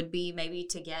goal would be maybe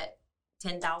to get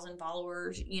 10,000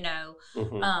 followers,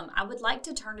 Mm-hmm. I would like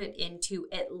to turn it into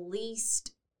at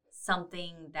least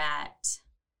something that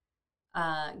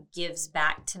gives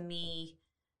back to me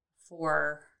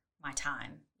for my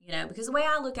time, because the way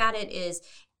I look at it is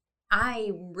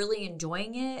I'm really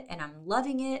enjoying it and I'm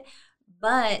loving it,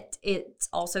 but it's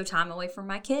also time away from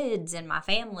my kids and my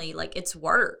family. Like, it's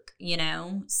work,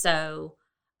 so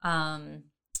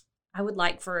I would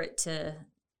like for it to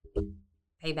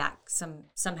pay back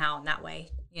somehow in that way,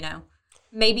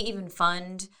 maybe even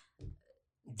fund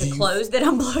the clothes that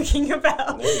I'm blogging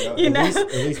about. There you go.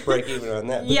 At least break even on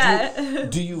that. But yeah.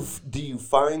 Do you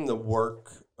find the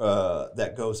work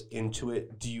that goes into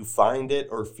it? Do you find it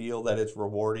or feel that it's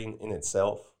rewarding in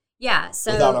itself? Yeah.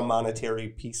 So without a monetary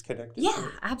piece connected. Yeah, to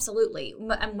it? absolutely.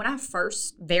 And when I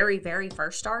very, very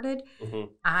first started,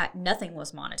 Mm-hmm. nothing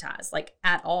was monetized, like,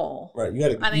 at all. Right. You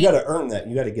got to earn that.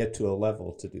 You got to get to a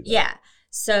level to do that. Yeah.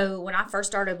 So when I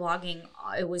first started blogging,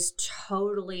 it was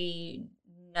totally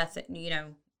nothing,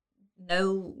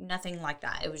 nothing like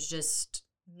that. It was just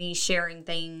me sharing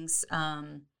things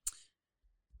on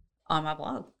my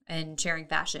blog and sharing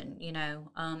fashion,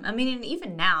 I mean, and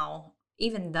even now,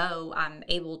 even though I'm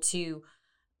able to,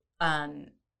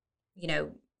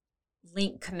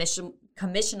 link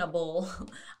commissionable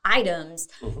items,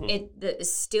 Mm-hmm. it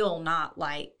is still not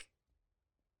like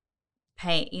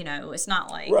pay. It's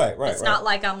not like Right. It's not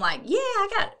like I'm like, yeah,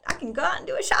 I can go out and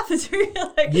do a shopping spree.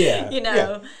 Like, Yeah.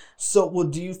 Yeah. So, well,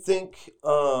 do you think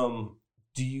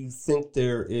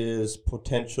there is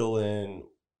potential in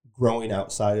growing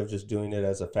outside of just doing it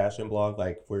as a fashion blog,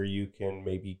 like where you can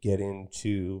maybe get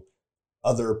into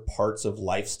other parts of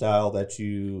lifestyle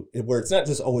where it's not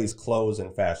just always clothes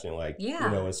and fashion, like,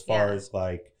 as far as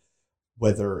like,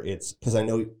 whether it's, because I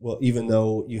know, well, even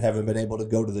though you haven't been able to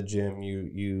go to the gym,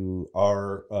 you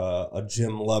are a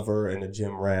gym lover and a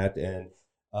gym rat, and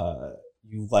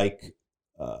you like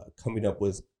coming up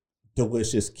with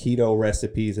delicious keto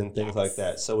recipes and things like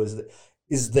that. So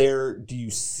do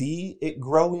you see it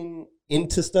growing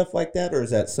into stuff like that, or is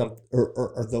that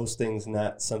or are those things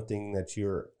not something that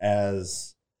you're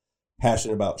as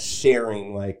passionate about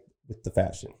sharing, like with the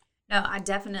fashion? No, I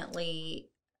definitely,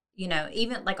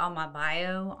 even like on my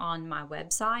bio on my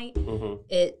website, Mm-hmm.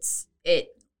 it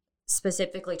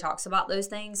specifically talks about those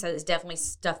things. So it's definitely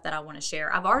stuff that I want to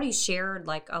share. I've already shared,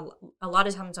 like, a lot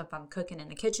of times if I'm cooking in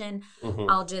the kitchen, Mm-hmm.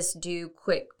 I'll just do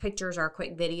quick pictures or a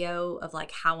quick video of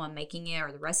like how I'm making it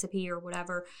or the recipe or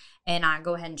whatever. And I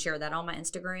go ahead and share that on my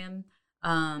Instagram.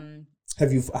 How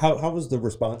has the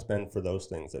response been for those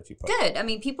things that you post? Good. I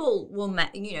mean, people will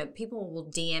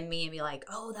DM me and be like,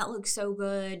 "Oh, that looks so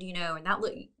good," and that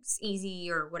looks easy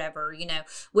or whatever,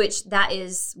 which that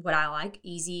is what I like,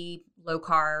 easy, low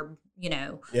carb,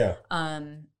 Yeah.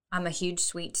 I'm a huge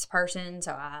sweets person,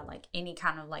 so I like any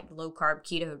kind of like low carb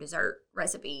keto dessert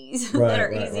recipes that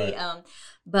are easy. Right.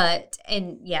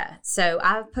 So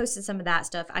I've posted some of that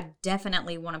stuff. I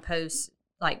definitely want to post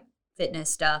like fitness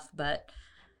stuff, but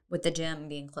with the gym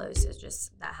being closed,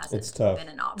 that hasn't been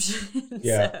an option.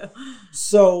 Yeah.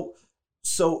 So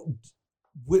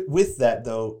with that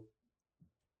though,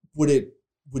 would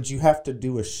you have to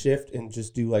do a shift and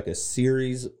just do like a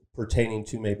series pertaining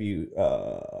to maybe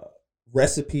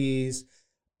recipes,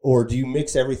 or do you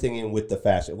mix everything in with the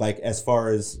fashion? Like, as far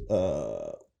as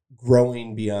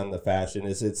growing beyond the fashion,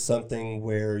 is it something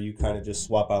where you kind of just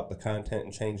swap out the content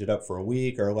and change it up for a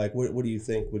week, or like what do you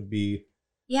think would be?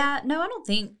 Yeah, no, I don't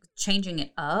think changing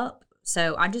it up.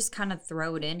 So I just kind of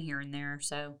throw it in here and there.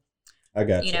 So I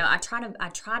got you. I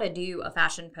try to do a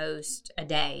fashion post a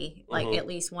day, like at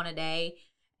least one a day,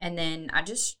 and then I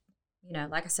just,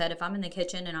 like I said, if I'm in the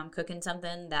kitchen and I'm cooking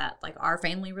something that like our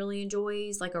family really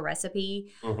enjoys, like a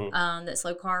recipe that's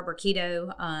low carb or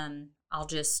keto, I'll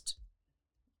just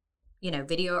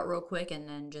video it real quick and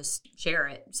then just share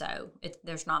it. So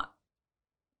there's not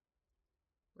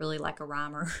really like a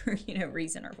rhyme or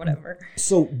reason or whatever.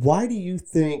 So why do you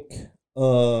think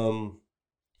the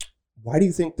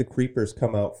creepers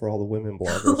come out for all the women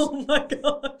bloggers? Oh my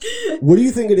god! What do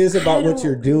you think it is about what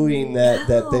you're doing that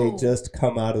they just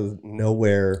come out of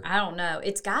nowhere? I don't know.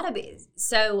 It's gotta be.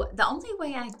 So the only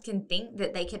way I can think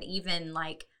that they could even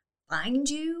like find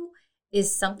you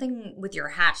is something with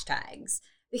your hashtags.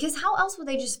 Because how else would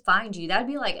they just find you? That'd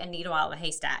be like a needle out of a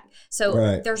haystack.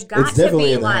 So there's got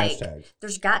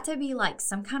to be like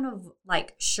some kind of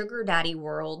like sugar daddy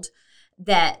world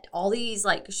that all these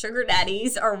like sugar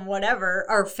daddies or whatever,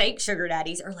 or fake sugar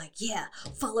daddies are like, yeah,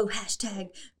 follow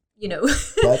hashtag,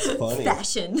 that's funny.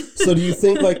 Fashion. So do you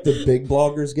think like the big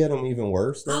bloggers get them even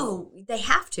worse? Then? Oh, they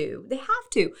have to. They have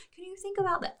to. Can you think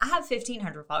about that? I have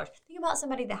 1,500 followers. Think about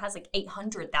somebody that has like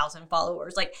 800,000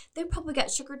 followers. Like they probably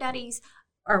got sugar daddies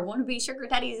or want to be sugar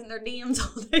daddies in their DMs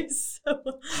all day.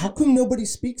 So. How come nobody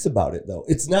speaks about it though?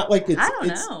 It's not like I don't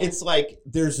know. It's like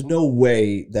there's no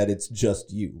way that it's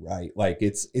just you, right? Like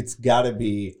it's got to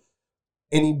be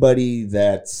anybody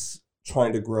that's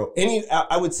trying to grow.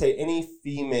 I would say any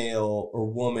female or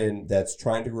woman that's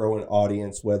trying to grow an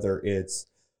audience, whether it's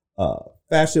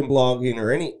fashion blogging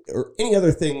or any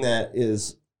other thing that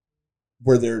is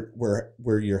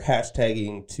where you're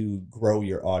hashtagging to grow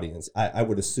your audience. I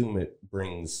would assume it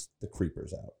brings the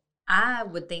creepers out. I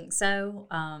would think so.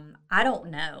 I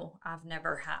don't know. I've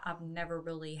never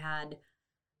really had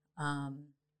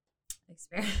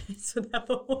experience with that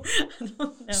before. I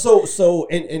don't know. So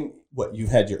and what, you've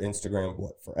had your Instagram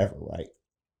forever, right?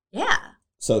 Yeah.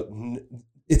 So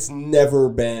it's never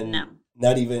been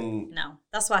not even. No.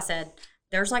 That's why I said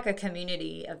there's like a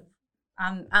community of.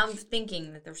 I'm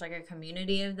thinking that there's like a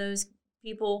community of those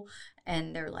people,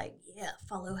 and they're like, yeah,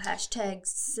 follow hashtag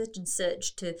such and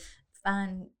such to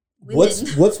find women.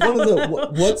 What's one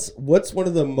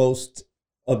of the most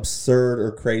absurd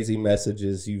or crazy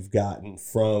messages you've gotten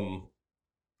from?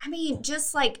 I mean,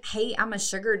 just like, hey, I'm a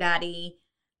sugar daddy.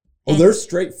 Oh, they're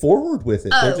straightforward with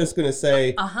it. They're just gonna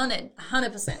say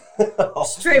 100%.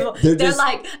 Straightforward. They're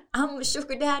like, I'm a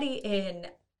sugar daddy,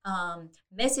 and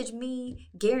message me,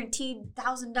 guaranteed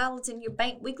 $1,000 in your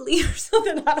bank weekly or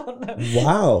something. I don't know.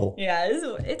 Wow. Yeah,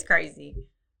 it's crazy.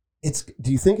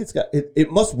 Do you think it's got it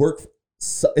must work?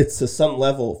 It's to some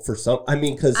level for some. I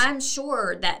mean, because I'm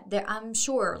sure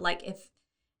like if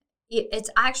it's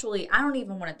actually, I don't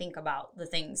even want to think about the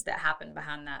things that happen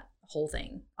behind that whole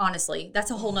thing. Honestly, that's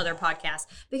a whole nother podcast,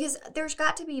 because there's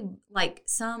got to be like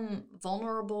some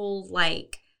vulnerable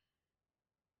like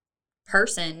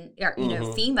person, or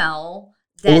female,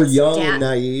 that's or young and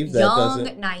naive,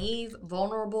 naive,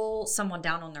 vulnerable, someone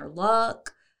down on their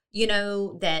luck,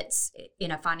 that's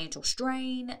in a financial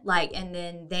strain, like, and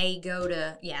then they go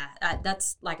to,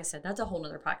 that's, like I said, that's a whole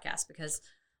nother podcast, because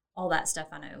all that stuff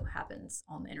I know happens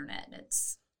on the internet, and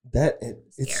it's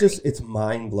it's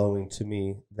mind-blowing to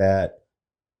me that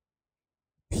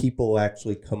people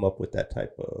actually come up with that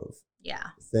type of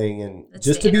thing, and it's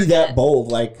just to internet. Be that bold,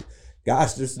 like,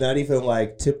 gosh, there's not even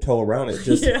like tiptoe around it.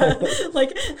 Just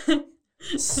like.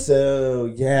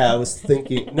 So I was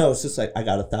thinking, no, it's just like, I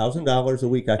got $1,000 a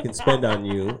week I can spend on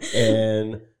you,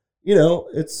 and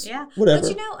it's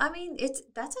whatever. But I mean,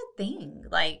 that's a thing.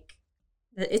 Like,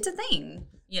 it's a thing.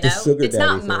 It's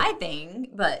not my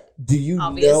thing, but do you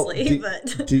obviously,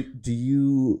 but do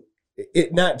you?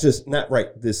 It not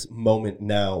right this moment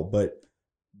now, but.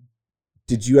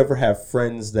 Did you ever have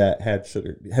friends that had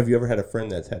sugar? Have you ever had a friend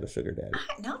that's had a sugar daddy?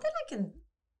 Not that I can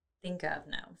think of,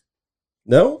 no.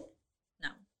 No?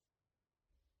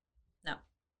 No.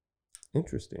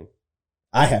 Interesting.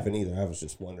 I haven't either. I was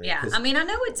just wondering. Yeah, I mean, I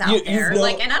know it's out there.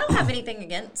 Like, and I don't have anything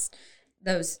against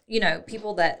those,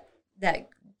 people that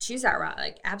choose that route.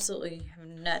 Like, absolutely have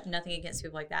nothing against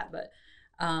people like that. But,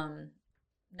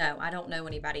 no, I don't know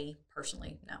anybody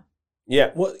personally, no.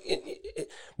 Yeah, well,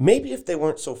 maybe if they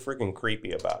weren't so freaking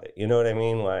creepy about it. You know what I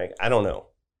mean? Like, I don't know.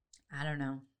 I don't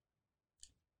know.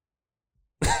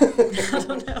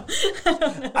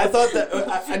 I thought that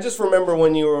I just remember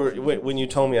when you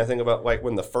told me, I think about like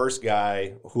when the first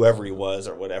guy, whoever he was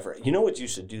or whatever. You know what you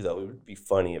should do though? It would be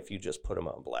funny if you just put him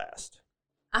on blast.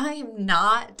 I am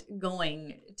not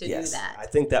going to do that. I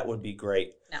think that would be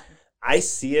great. No. I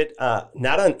see it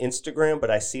not on Instagram,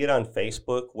 but I see it on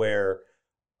Facebook where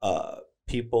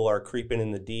people are creeping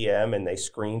in the DM and they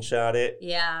screenshot it.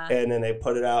 Yeah. And then they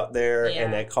put it out there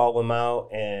and they call them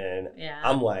out. And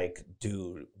I'm like,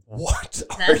 dude, what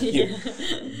are you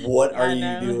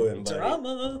doing, buddy?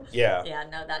 Drama. Yeah. Yeah,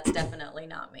 no, that's definitely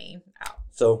not me. Out.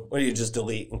 So, what do you just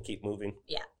delete and keep moving?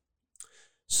 Yeah.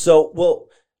 So, well,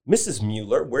 Mrs.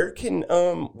 Mueller, where can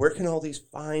all these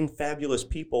fine, fabulous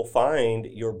people find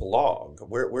your blog?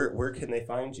 Where can they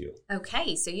find you?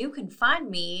 Okay, so you can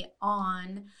find me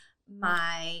on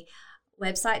my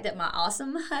website that my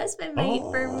awesome husband made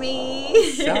for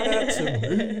me. Shout out to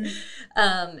me.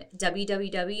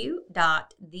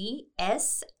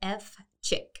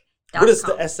 www.thesfchick.com. What is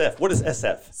the SF? What is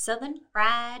SF? Southern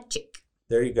Fried Chick.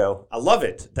 There you go. I love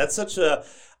it. That's such a,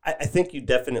 I think you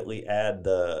definitely add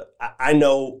I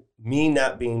know me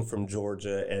not being from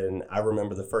Georgia, and I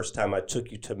remember the first time I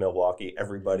took you to Milwaukee,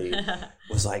 everybody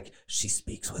was like, she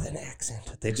speaks with an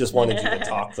accent. They just wanted you to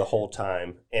talk the whole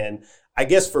time. And I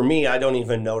guess for me, I don't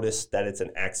even notice that it's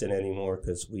an accent anymore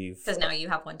because now you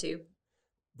have one too.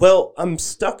 Well, I'm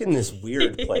stuck in this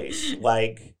weird place.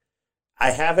 Like,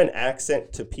 I have an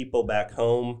accent to people back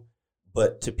home,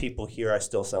 but to people here, I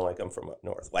still sound like I'm from up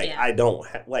north. Like, I don't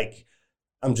like,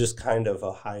 I'm just kind of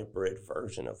a hybrid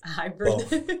version of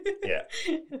both.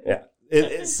 Yeah.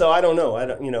 So I don't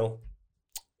know.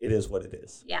 It is what it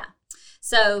is. Yeah.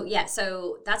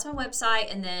 So that's my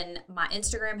website. And then my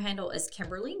Instagram handle is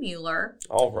Kimberleigh Mueller.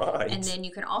 All right. And then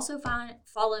you can also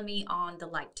follow me on the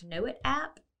Like to Know It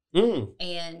app.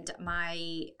 And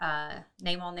my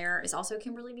name on there is also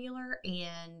Kimberleigh Mueller.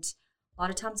 And a lot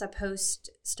of times I post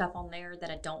stuff on there that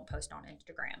I don't post on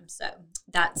Instagram. So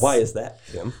that's... Why is that,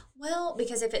 Kim? Well,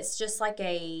 because if it's just like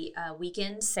a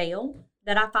weekend sale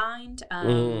that I find,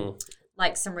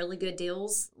 like some really good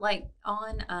deals like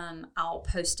on, I'll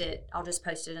post it. I'll just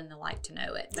post it in the Like to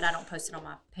Know It. But I don't post it on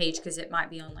my page because it might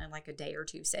be only like a day or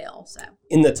two sale. So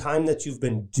in the time that you've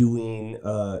been doing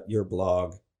your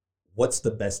blog, what's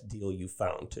the best deal you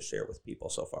found to share with people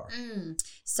so far?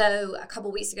 So a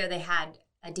couple weeks ago, they had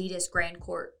Adidas Grand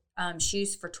Court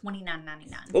shoes for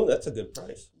 $29.99. Oh, that's a good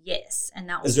price. Yes, and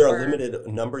that was. Is there a limited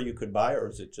number you could buy, or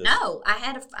is it just? No, I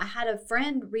had a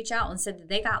friend reach out and said that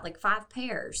they got like 5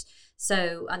 pairs.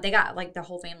 So they got like the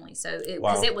whole family. So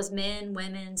because it was men,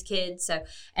 women's, kids. So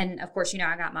and of course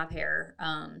I got my pair.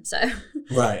 So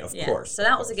right, of course. So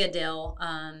that was a good deal.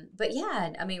 But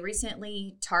yeah, I mean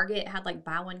recently Target had like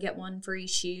buy one get one free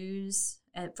shoes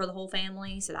for the whole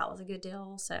family. So that was a good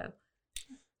deal. So.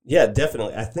 Yeah,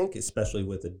 definitely. I think especially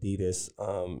with Adidas,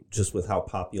 just with how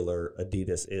popular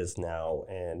Adidas is now.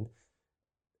 And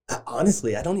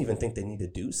honestly, I don't even think they need to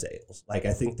do sales. Like,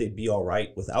 I think they'd be all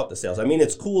right without the sales. I mean,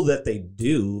 it's cool that they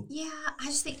do. Yeah, I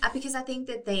just think, because I think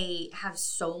that they have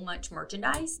so much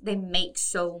merchandise. They make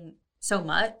so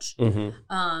much. And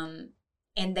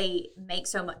they make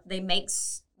so much,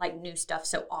 like new stuff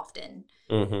so often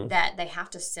that they have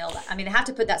to sell that. I mean, they have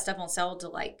to put that stuff on sale to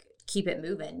like keep it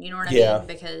moving. You know what I mean?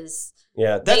 Because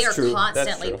they are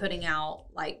constantly putting out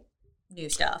like new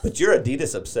stuff. But your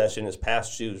Adidas obsession is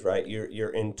past shoes, right? You're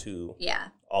into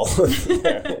all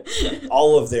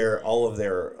of their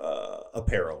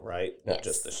apparel, right? Not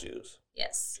just the shoes.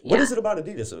 Yes. What is it about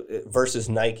Adidas versus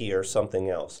Nike or something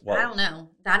else? Well, I don't know.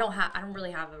 I don't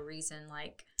really have a reason.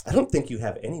 Like, I don't think you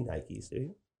have any Nikes, do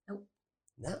you? Nope.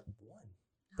 Not one.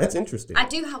 That's interesting. I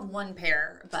do have one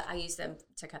pair, but I use them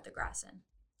to cut the grass in.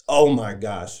 Oh my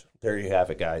gosh. There you have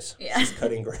it, guys. Yeah. She's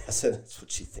cutting grass, and that's what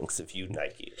she thinks of you,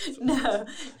 Nike. No.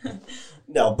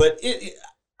 No, but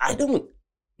I don't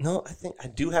know. I think I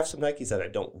do have some Nikes that I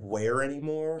don't wear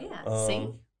anymore. Yeah, see?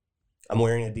 I'm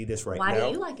wearing Adidas right now. Why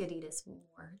do you like Adidas more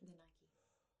than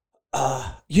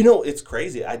Nike? It's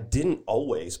crazy. I didn't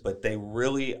always, but they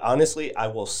really, honestly, I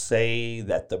will say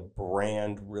that the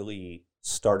brand really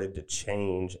started to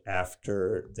change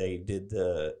after they did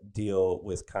the deal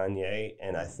with Kanye.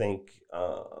 And I think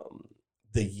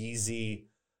the Yeezy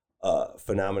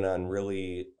phenomenon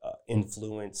really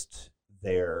influenced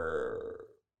their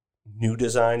new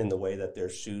design and the way that their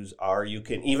shoes are. You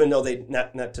can, even though they,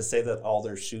 not to say that all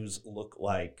their shoes look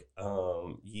like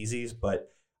Yeezys,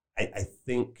 but I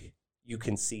think you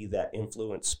can see that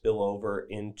influence spill over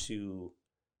into,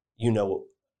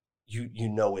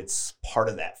 it's part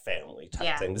of that family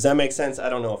type thing. Does that make sense? I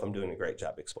don't know if I'm doing a great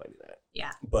job explaining that.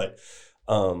 Yeah. But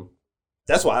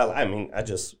that's why I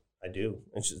do.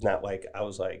 It's just not like I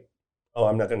was like, oh,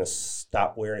 I'm not going to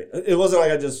stop wearing it. It wasn't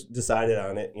like I just decided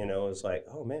on it. It was like,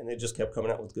 oh man, they just kept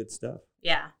coming out with good stuff.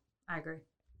 Yeah, I agree.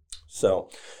 So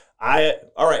all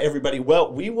right, everybody.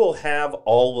 Well, we will have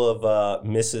all of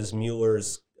Mrs.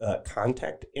 Mueller's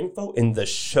contact info in the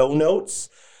show notes.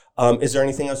 Is there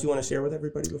anything else you want to share with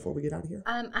everybody before we get out of here?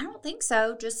 I don't think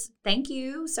so. Just thank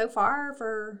you so far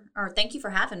thank you for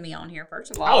having me on here,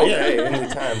 first of all. Oh, yeah,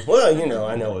 anytime. Well,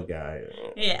 I know a guy.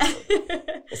 Yeah.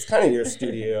 It's kind of your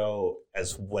studio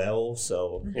as well,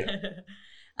 so,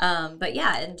 But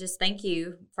yeah, and just thank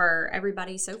you for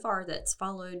everybody so far that's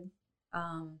followed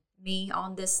me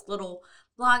on this little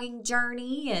blogging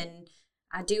journey. And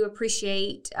I do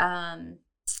appreciate,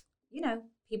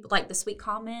 people like the sweet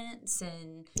comments,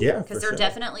 and because they're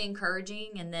definitely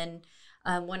encouraging. And then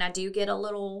when I do get a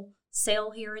little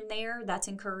sale here and there, that's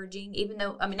encouraging, even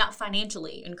though, I mean, not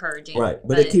financially encouraging. Right.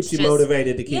 But it keeps you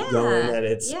motivated to keep going. That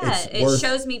it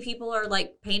shows me people are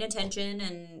like paying attention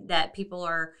and that people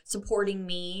are supporting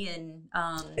me and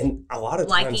a lot of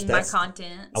liking times my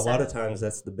content. A lot of times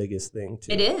that's the biggest thing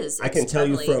too. It is. I can tell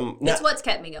you from... It's what's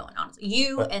kept me going, honestly.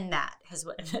 And that is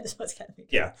what's kept me going.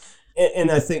 Yeah.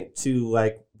 And I think too,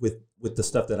 like with the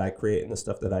stuff that I create and the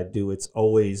stuff that I do, it's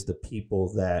always the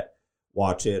people that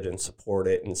watch it and support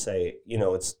it and say,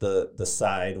 it's the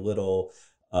side little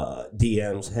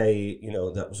DMs, hey,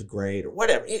 that was great or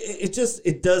whatever.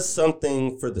 It does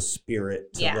something for the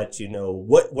spirit to let you know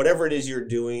whatever it is you're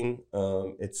doing,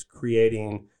 it's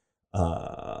creating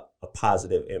a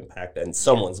positive impact on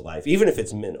someone's life, even if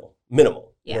it's minimal. You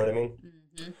know what I mean?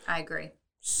 Mm-hmm. I agree.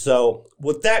 So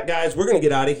with that, guys, we're going to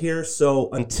get out of here. So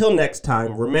until next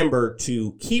time, remember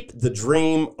to keep the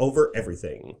dream over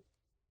everything.